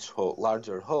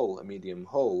larger hole, a medium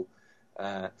hole,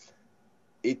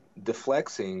 the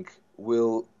flexing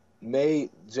may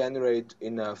generate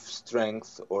enough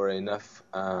strength or enough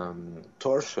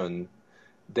torsion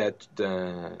that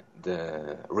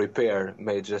the repair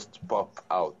may just pop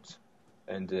out.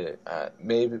 And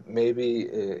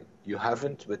maybe you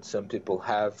haven't, but some people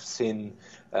have seen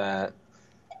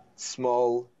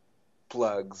small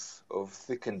plugs of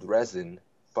thickened resin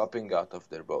popping out of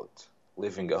their boat,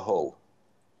 leaving a hole.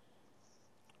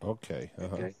 Okay.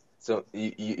 Uh-huh. Okay. So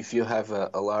if you have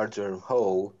a larger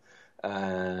hole,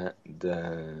 the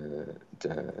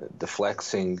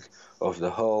flexing of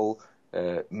the hole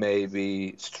may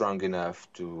be strong enough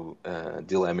to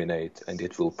delaminate, and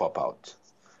it will pop out.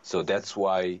 So that's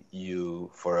why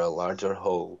for a larger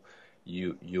hole,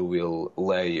 you will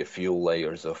lay a few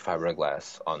layers of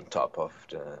fiberglass on top of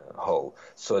the hole,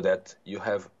 so that you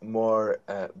have more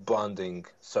bonding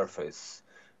surface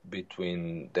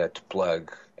between that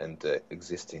plug and the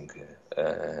existing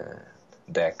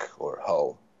deck or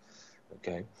hull.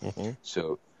 Okay. Mm-hmm.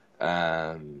 So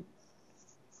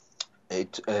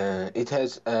it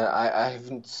has I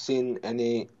haven't seen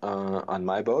any on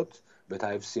my boat, but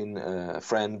I've seen a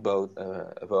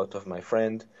boat of my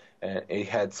friend. It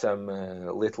had some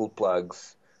little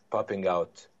plugs popping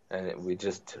out, and we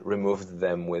just removed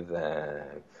them with a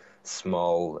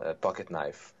small pocket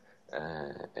knife.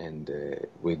 And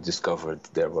we discovered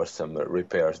there were some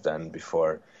repairs done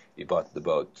before he bought the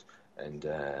boat, and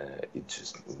we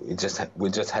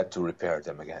just had to repair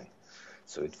them again.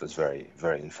 So it was very,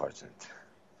 very unfortunate.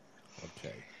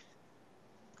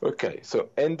 Okay. So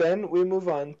and then we move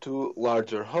on to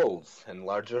larger holes, and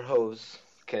larger holes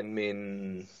can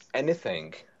mean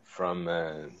anything from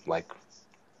like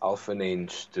half an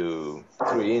inch to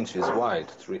 3 inches wide,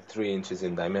 3 inches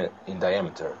in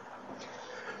diameter.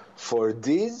 For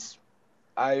these,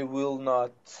 I will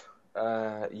not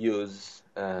use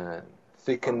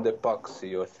thickened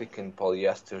epoxy or thickened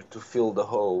polyester to fill the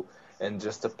hole and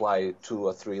just apply 2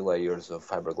 or 3 layers of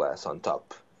fiberglass on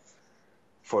top.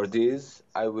 For these,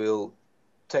 I will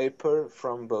taper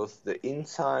from both the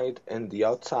inside and the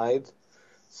outside,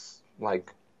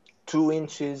 like 2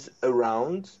 inches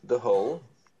around the hole,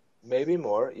 maybe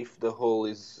more if the hole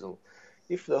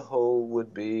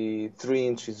would be 3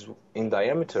 inches in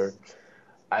diameter.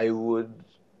 I would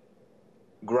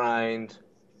grind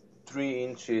 3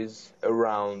 inches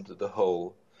around the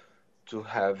hole to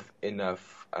have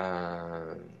enough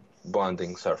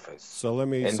bonding surface. So let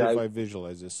me see if I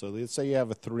visualize this. So let's say you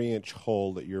have a 3-inch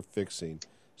hole that you're fixing.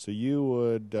 So you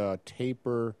would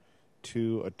taper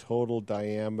to a total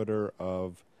diameter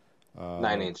of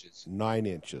 9 inches. 9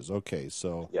 inches. Okay.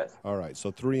 So yes. All right.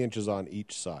 So 3 inches on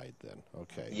each side then.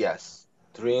 Okay. Yes.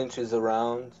 3 inches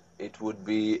around. It would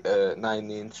be a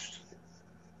 9-inch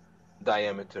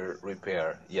diameter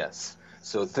repair. Yes.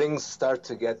 So things start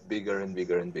to get bigger and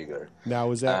bigger and bigger.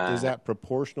 Now, is that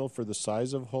proportional for the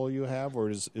size of hole you have, or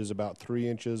is about 3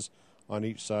 inches on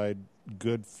each side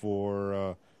good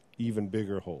for even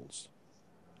bigger holes?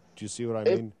 Do you see what I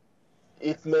mean?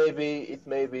 It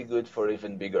may be good for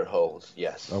even bigger holes.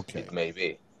 Yes. Okay. It may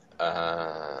be.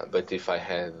 But if I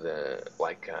had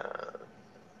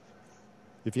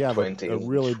if you have a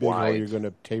really big hole, you're going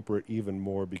to taper it even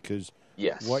more, because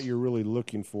yes, what you're really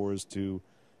looking for is to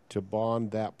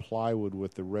bond that plywood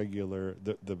with the regular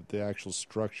the actual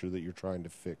structure that you're trying to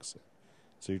fix it.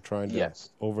 So you're trying to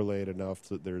overlay it enough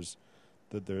that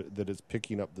that it's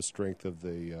picking up the strength of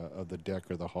the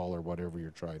deck or the hull or whatever you're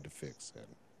trying to fix in.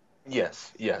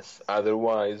 Yes.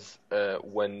 Otherwise,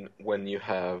 when you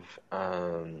have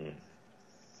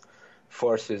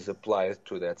forces applied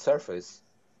to that surface,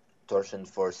 torsion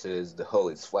forces, the hull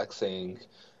is flexing.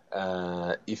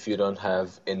 If you don't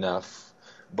have enough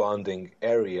bonding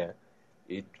area,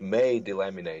 it may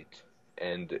delaminate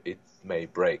and it may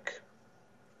break.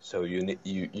 So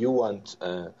you want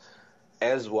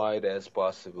as wide as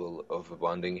possible of a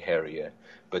bonding area,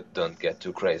 but don't get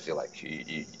too crazy. Like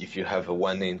if you have a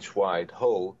 1 inch wide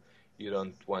hole, you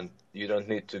don't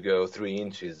need to go 3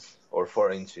 inches or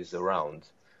 4 inches around.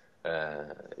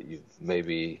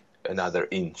 Maybe another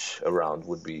inch around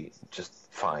would be just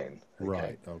fine. Okay?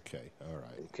 Right. Okay. All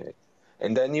right. Okay.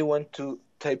 And then you want to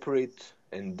taper it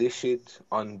and dish it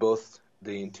on both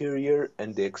the interior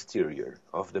and the exterior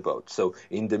of the boat. So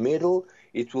in the middle,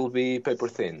 it will be paper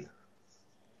thin.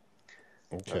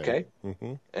 Okay?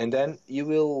 Mm-hmm. And then you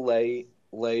will lay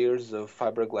layers of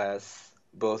fiberglass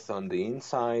both on the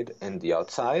inside and the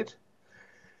outside,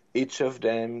 each of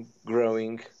them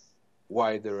growing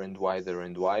wider and wider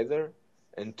and wider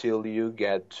until you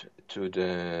get to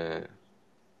the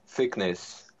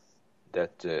thickness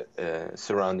that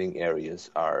surrounding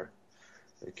areas are.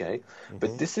 Okay? Mm-hmm.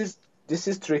 But this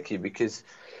is tricky because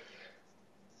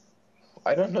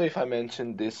I don't know if I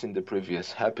mentioned this in the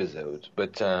previous episode,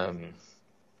 but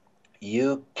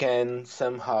you can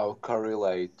somehow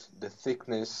correlate the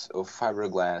thickness of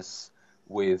fiberglass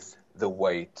with the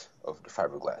weight of the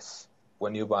fiberglass.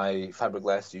 When you buy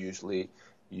fiberglass,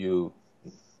 you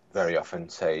very often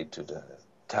say to the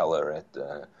teller at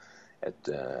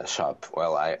the shop,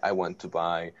 well, I want to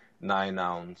buy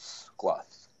 9-ounce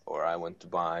cloth, or I want to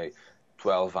buy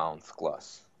 12-ounce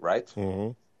cloth, right?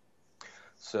 Mm-hmm.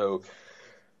 So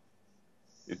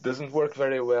it doesn't work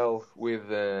very well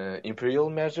with imperial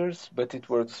measures, but it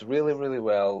works really, really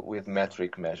well with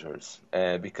metric measures.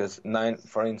 Because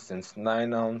for instance,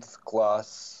 9-ounce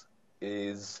cloth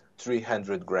is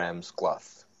 300 grams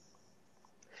cloth.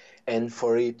 And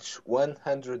for each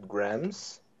 100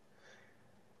 grams,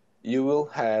 you will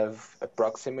have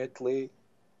approximately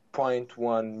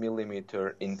 0.1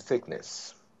 millimeter in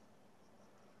thickness.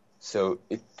 So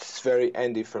it's very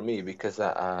handy for me because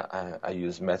I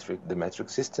use the metric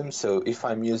system. So if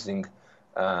I'm using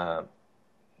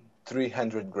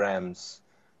 300 grams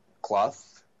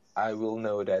cloth, I will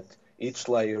know that each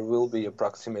layer will be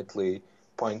approximately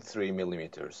 0.3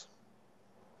 millimeters.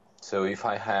 So if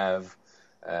I have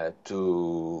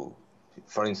for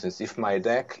instance, if my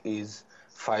deck is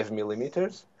 5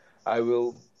 millimeters, I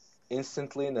will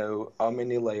instantly know how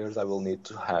many layers I will need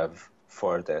to have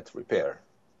for that repair.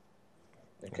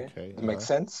 Okay. That makes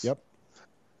sense? Yep.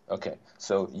 Okay,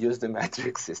 so use the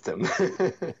metric system.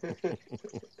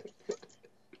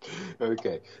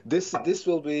 Okay, this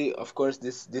will be, of course,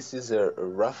 this is a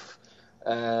rough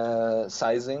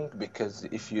sizing, because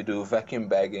if you do vacuum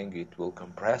bagging, it will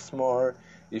compress more.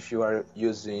 If you are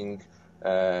using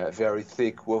very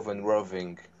thick woven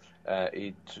roving,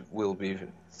 it will be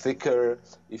thicker.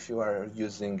 If you are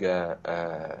using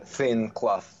a thin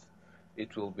cloth,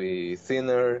 it will be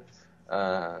thinner.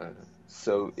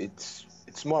 So it's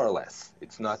more or less.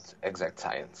 It's not exact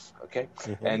science, okay?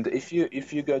 Mm-hmm. And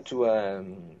if you go to a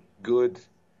good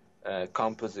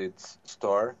composites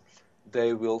store,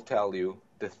 they will tell you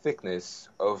the thickness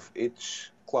of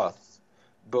each cloth,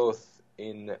 both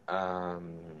in a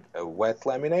wet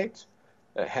laminate,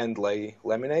 a hand lay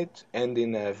laminate, and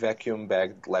in a vacuum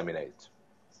bagged laminate.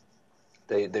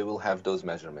 They will have those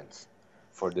measurements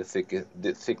for the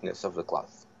thickness of the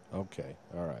cloth. Okay.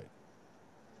 All right.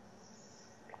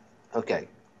 Okay,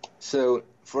 so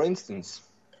for instance,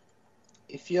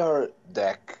 if your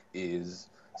deck is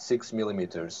 6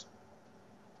 millimeters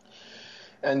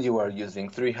and you are using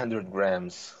 300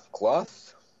 grams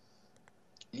cloth,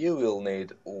 you will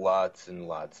need lots and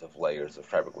lots of layers of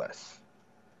fiberglass.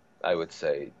 I would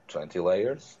say 20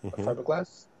 layers of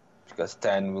fiberglass, because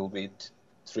 10 will be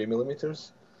 3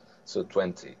 millimeters, so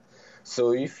 20.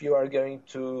 So if you are going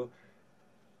to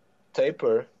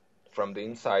taper from the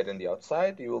inside and the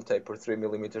outside, you will taper 3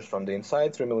 millimeters from the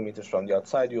inside, 3 millimeters from the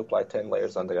outside. You apply 10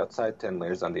 layers on the outside, 10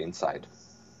 layers on the inside.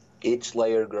 Each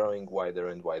layer growing wider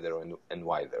and wider and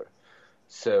wider.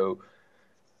 So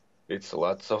it's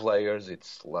lots of layers.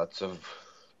 It's lots of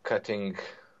cutting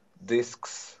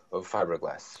discs of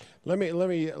fiberglass. Let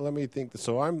me think.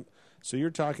 So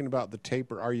you're talking about the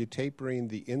taper. Are you tapering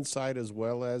the inside as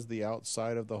well as the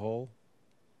outside of the hole?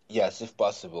 Yes, if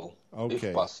possible. Okay.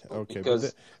 If possible. Okay.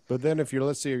 Because But then if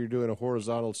let's say you're doing a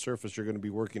horizontal surface, you're going to be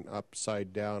working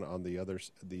upside down on the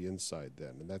inside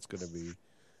then, and that's going to be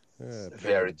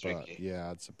very tricky.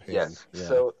 Yeah, it's a pain. Yes.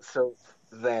 Yeah. So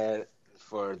then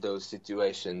for those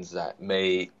situations, I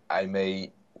may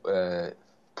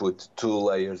put 2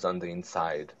 layers on the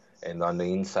inside, and on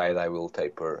the inside I will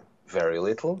taper very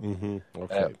little,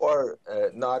 Okay. or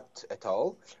not at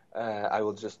all. I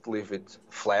will just leave it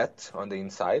flat on the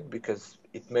inside, because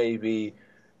it may be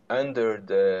under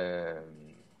the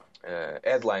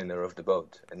headliner of the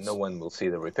boat, and no one will see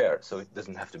the repair, so it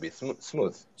doesn't have to be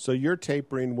smooth. So you're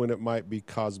tapering when it might be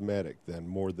cosmetic, then,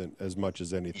 more than as much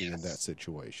as anything in that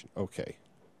situation. Okay.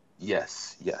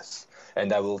 Yes,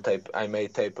 and I may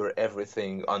taper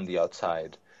everything on the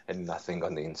outside and nothing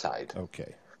on the inside.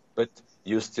 Okay. But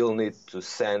you still need to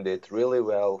sand it really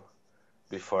well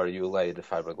before you lay the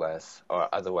fiberglass, or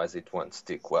otherwise it won't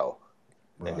stick well,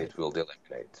 and it will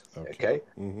delaminate. Okay?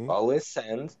 Always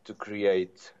sand to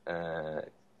create a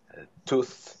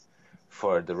tooth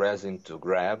for the resin to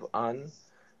grab on,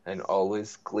 and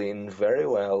always clean very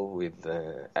well with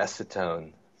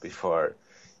acetone before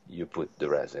you put the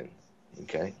resin.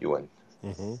 Okay? You want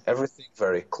everything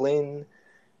very clean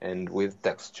and with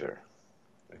texture.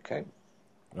 Okay?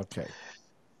 Okay.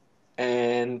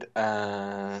 And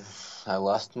I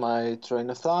lost my train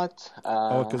of thought.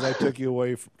 Because I took you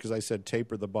away because I said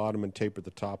taper the bottom and taper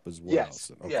the top as well. Yes,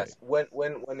 So, okay. yes.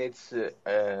 When it's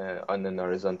on an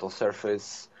horizontal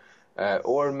surface,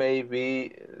 or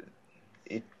maybe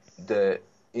the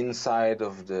inside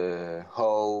of the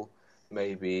hole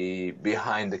may be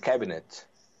behind the cabinet,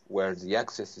 where the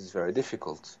access is very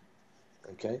difficult.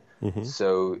 Okay,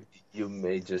 so you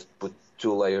may just put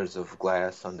 2 layers of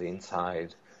glass on the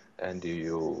inside, and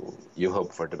you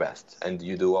hope for the best, and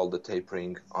you do all the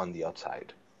tapering on the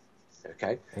outside.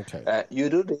 Okay. Okay. You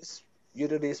do this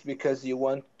because you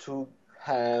want to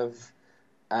have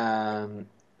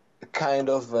kind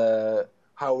of a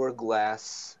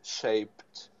hourglass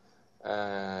shaped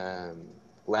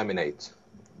laminate.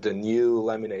 The new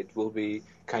laminate will be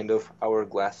kind of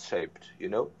hourglass shaped,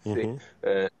 thick,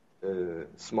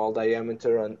 small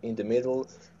diameter in the middle,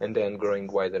 and then growing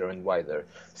wider and wider,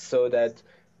 so that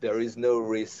there is no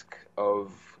risk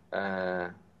of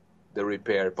the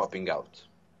repair popping out.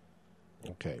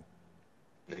 Okay.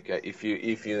 Okay.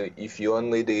 If you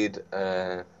only did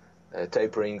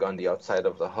tapering on the outside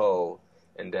of the hull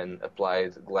and then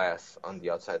applied glass on the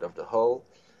outside of the hull,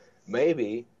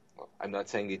 maybe, I'm not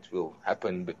saying it will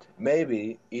happen, but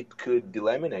maybe it could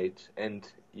delaminate and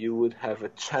you would have a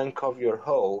chunk of your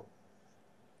hull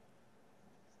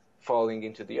falling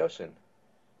into the ocean,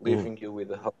 leaving you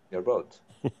with a hull in your boat.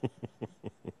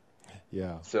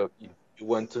 Yeah. So you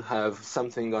want to have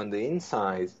something on the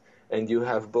inside, and you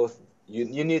have both.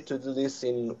 You need to do this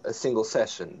in a single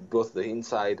session, both the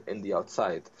inside and the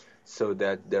outside, so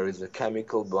that there is a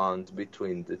chemical bond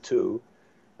between the two,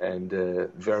 and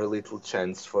very little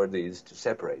chance for these to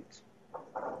separate.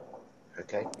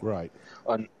 Okay. Right.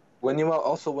 When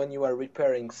you are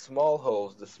repairing small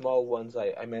holes, the small ones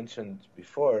I mentioned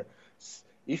before,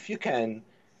 if you can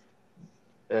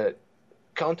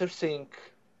countersink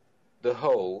the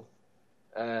hole,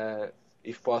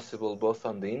 if possible, both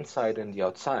on the inside and the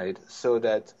outside, so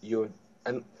that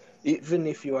and even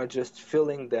if you are just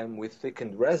filling them with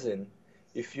thickened resin,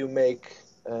 if you make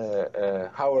a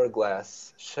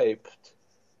hourglass shaped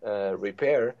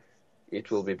repair, it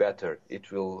will be better.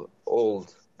 It will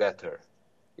hold better.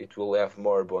 It will have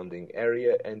more bonding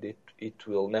area, and it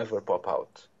will never pop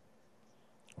out.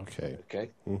 Okay. Okay.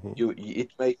 Mm-hmm. It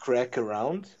may crack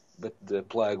around, but the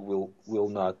plug will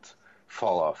not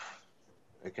fall off.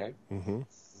 Okay. Mm-hmm.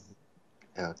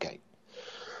 Okay.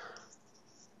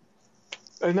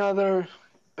 Another,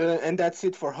 and that's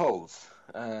it for holes.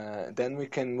 Then we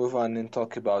can move on and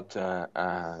talk about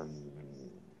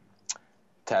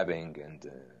tabbing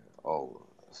and all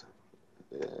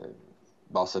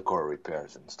balsa core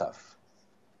repairs and stuff.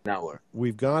 An hour.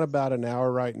 We've gone about an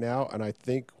hour right now, and I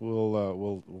think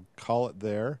we'll call it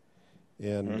there,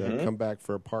 and come back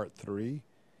for a part 3.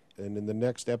 And in the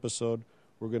next episode,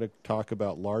 we're going to talk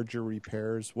about larger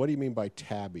repairs. What do you mean by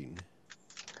tabbing?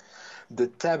 The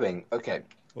tabbing, okay.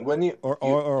 When you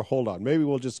or hold on, maybe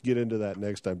we'll just get into that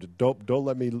next time. Don't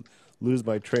let me lose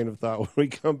my train of thought when we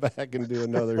come back and do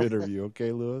another interview.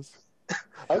 Okay, Louis?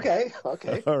 Okay. All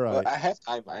right. Well, I have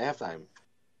time.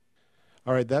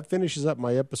 All right, that finishes up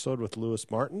my episode with Louis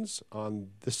Martins on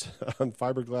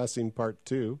fiberglassing part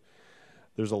 2.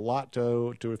 There's a lot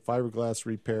to fiberglass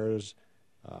repairs.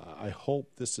 I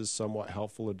hope this is somewhat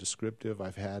helpful and descriptive.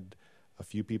 I've had a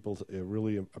few people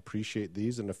really appreciate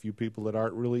these and a few people that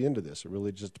aren't really into this. It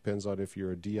really just depends on if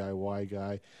you're a DIY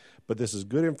guy. But this is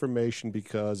good information,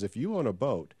 because if you own a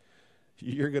boat,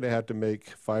 you're going to have to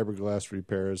make fiberglass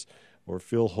repairs or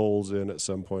fill holes in at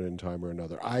some point in time or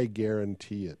another. I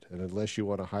guarantee it. And unless you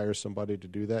want to hire somebody to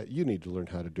do that, you need to learn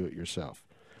how to do it yourself.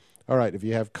 All right, if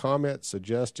you have comments,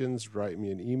 suggestions, write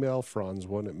me an email,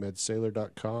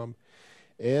 franz1@medsailor.com.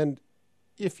 And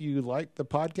if you like the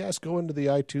podcast, go into the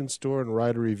iTunes store and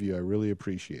write a review. I really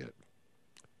appreciate it.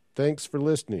 Thanks for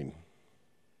listening.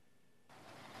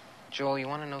 Joel, you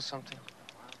want to know something?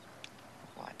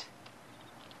 What?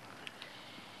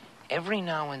 Every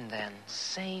now and then,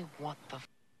 say what the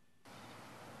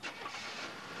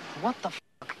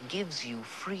fuck gives you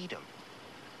freedom?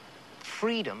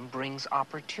 Freedom brings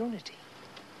opportunity.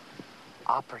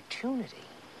 Opportunity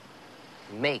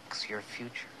makes your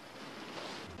future.